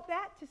quote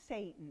that to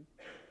Satan,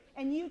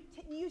 and you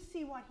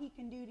see what he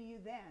can do to you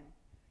then.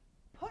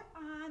 Put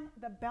on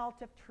the belt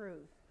of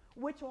truth,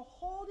 which will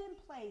hold in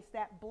place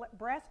that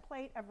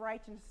breastplate of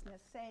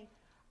righteousness, saying,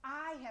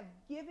 I have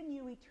given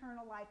you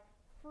eternal life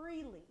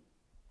freely.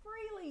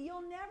 Freely.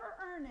 You'll never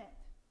earn it.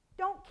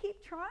 Don't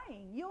keep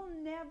trying. You'll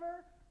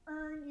never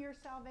earn your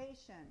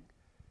salvation.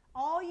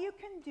 All you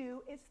can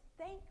do is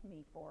thank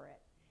me for it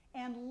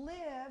and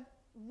live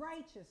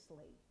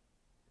righteously.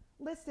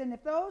 Listen,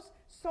 if those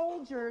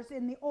soldiers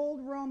in the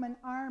old Roman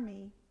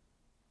army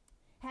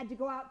had to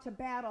go out to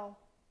battle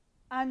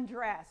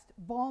undressed,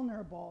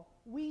 vulnerable,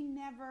 we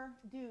never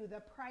do.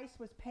 The price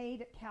was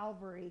paid at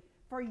Calvary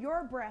for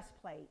your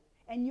breastplate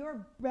and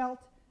your belt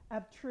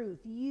of truth.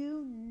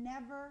 You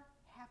never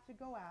have to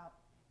go out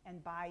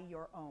and buy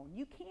your own.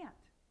 You can't.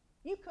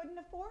 You couldn't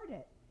afford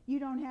it. You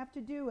don't have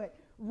to do it.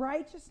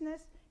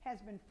 Righteousness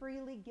has been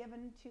freely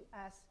given to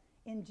us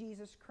in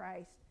Jesus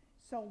Christ.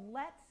 So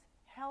let's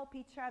help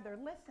each other.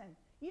 Listen,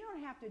 you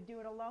don't have to do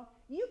it alone.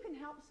 You can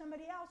help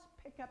somebody else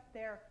pick up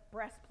their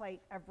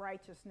breastplate of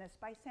righteousness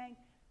by saying,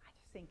 I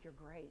just think you're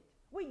great.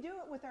 We do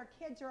it with our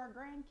kids or our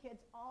grandkids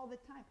all the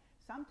time.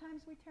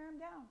 Sometimes we tear them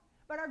down.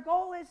 But our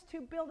goal is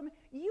to build them.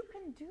 You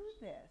can do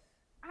this.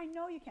 I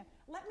know you can.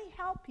 Let me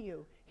help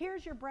you.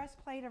 Here's your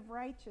breastplate of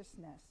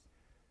righteousness.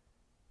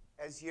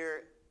 As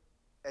you're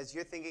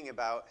thinking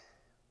about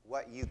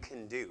what you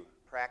can do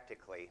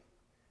practically,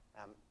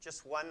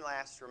 just one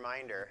last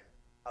reminder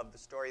of the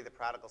story of the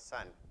prodigal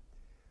son.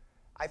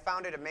 I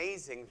found it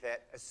amazing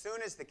that as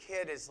soon as the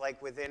kid is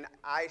like within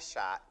eye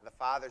shot, the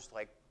father's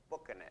like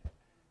booking it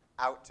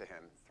out to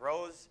him.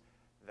 Throws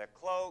the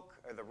cloak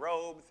or the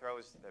robe,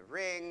 throws the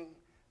ring,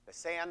 the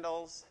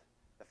sandals,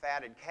 the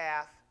fatted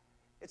calf.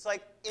 It's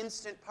like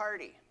instant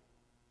party.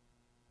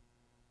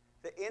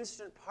 The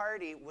instant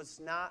party was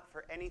not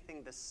for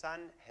anything the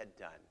son had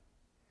done.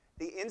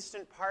 The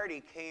instant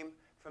party came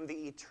from the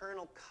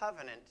eternal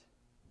covenant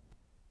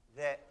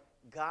that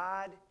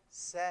God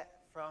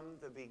set from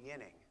the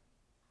beginning.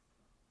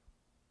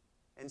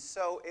 And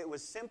so it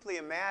was simply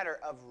a matter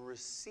of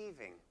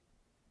receiving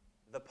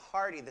the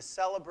party, the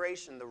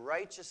celebration, the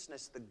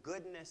righteousness, the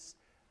goodness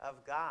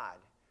of God,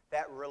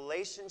 that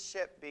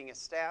relationship being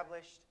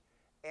established.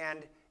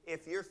 And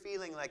if you're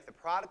feeling like the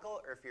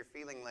prodigal or if you're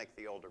feeling like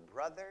the older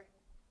brother,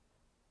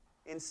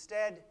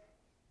 instead,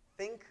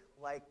 think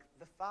like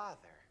the father,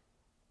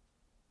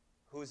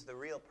 who's the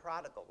real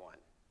prodigal one.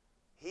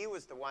 He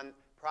was the one.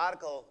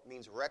 Prodigal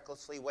means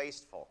recklessly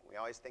wasteful. We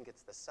always think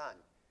it's the son.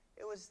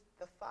 It was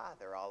the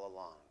father all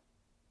along.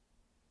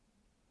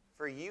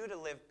 For you to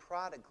live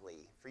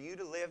prodigally, for you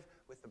to live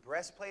with the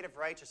breastplate of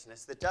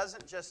righteousness that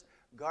doesn't just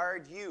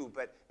guard you,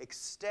 but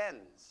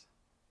extends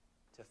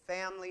to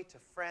family, to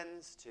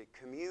friends, to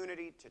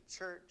community, to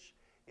church,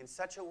 in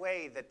such a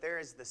way that there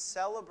is the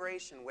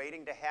celebration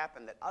waiting to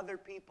happen, that other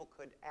people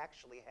could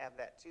actually have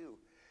that too.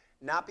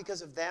 Not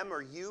because of them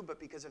or you, but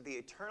because of the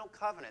eternal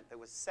covenant that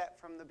was set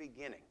from the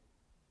beginning.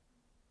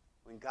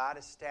 When God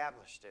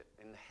established it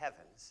in the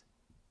heavens,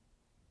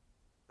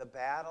 the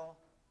battle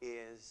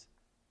is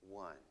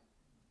won.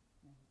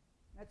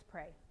 Let's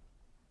pray.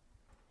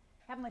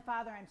 Heavenly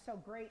Father, I'm so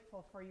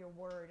grateful for your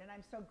word, and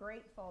I'm so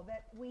grateful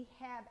that we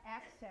have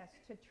access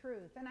to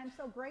truth, and I'm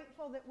so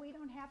grateful that we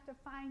don't have to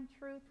find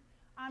truth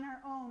on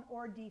our own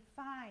or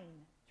define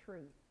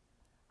truth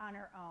on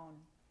our own.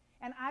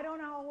 And I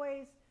don't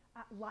always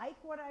like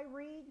what I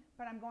read,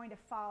 but I'm going to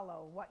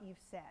follow what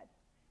you've said,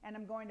 and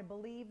I'm going to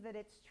believe that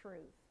it's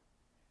truth.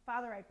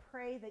 Father, I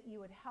pray that you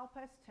would help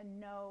us to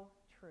know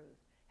truth.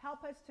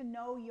 Help us to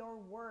know your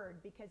word,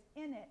 because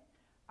in it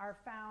are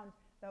found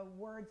the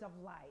words of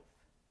life.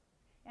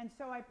 And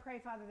so I pray,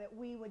 Father, that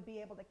we would be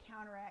able to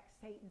counteract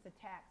Satan's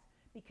attacks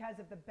because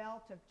of the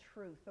belt of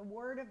truth, the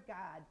word of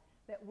God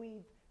that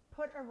we've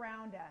put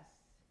around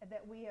us,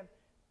 that we have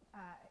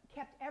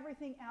kept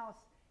everything else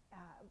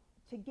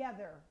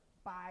together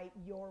by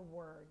your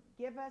word.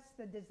 Give us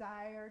the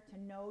desire to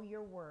know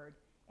your word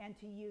and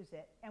to use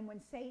it. And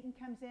when Satan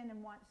comes in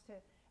and wants to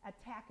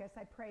attack us,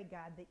 I pray,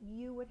 God, that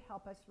you would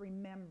help us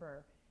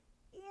remember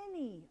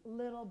any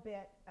little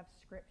bit of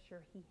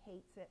Scripture. He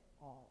hates it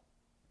all.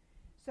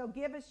 So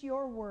give us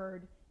your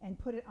word and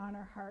put it on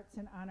our hearts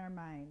and on our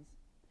minds.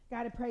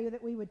 God, I pray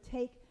that we would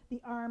take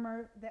the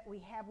armor that we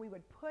have, we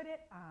would put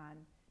it on,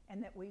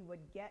 and that we would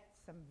get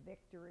some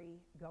victory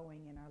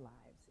going in our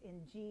lives.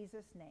 In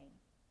Jesus' name,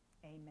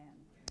 amen.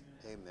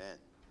 Amen.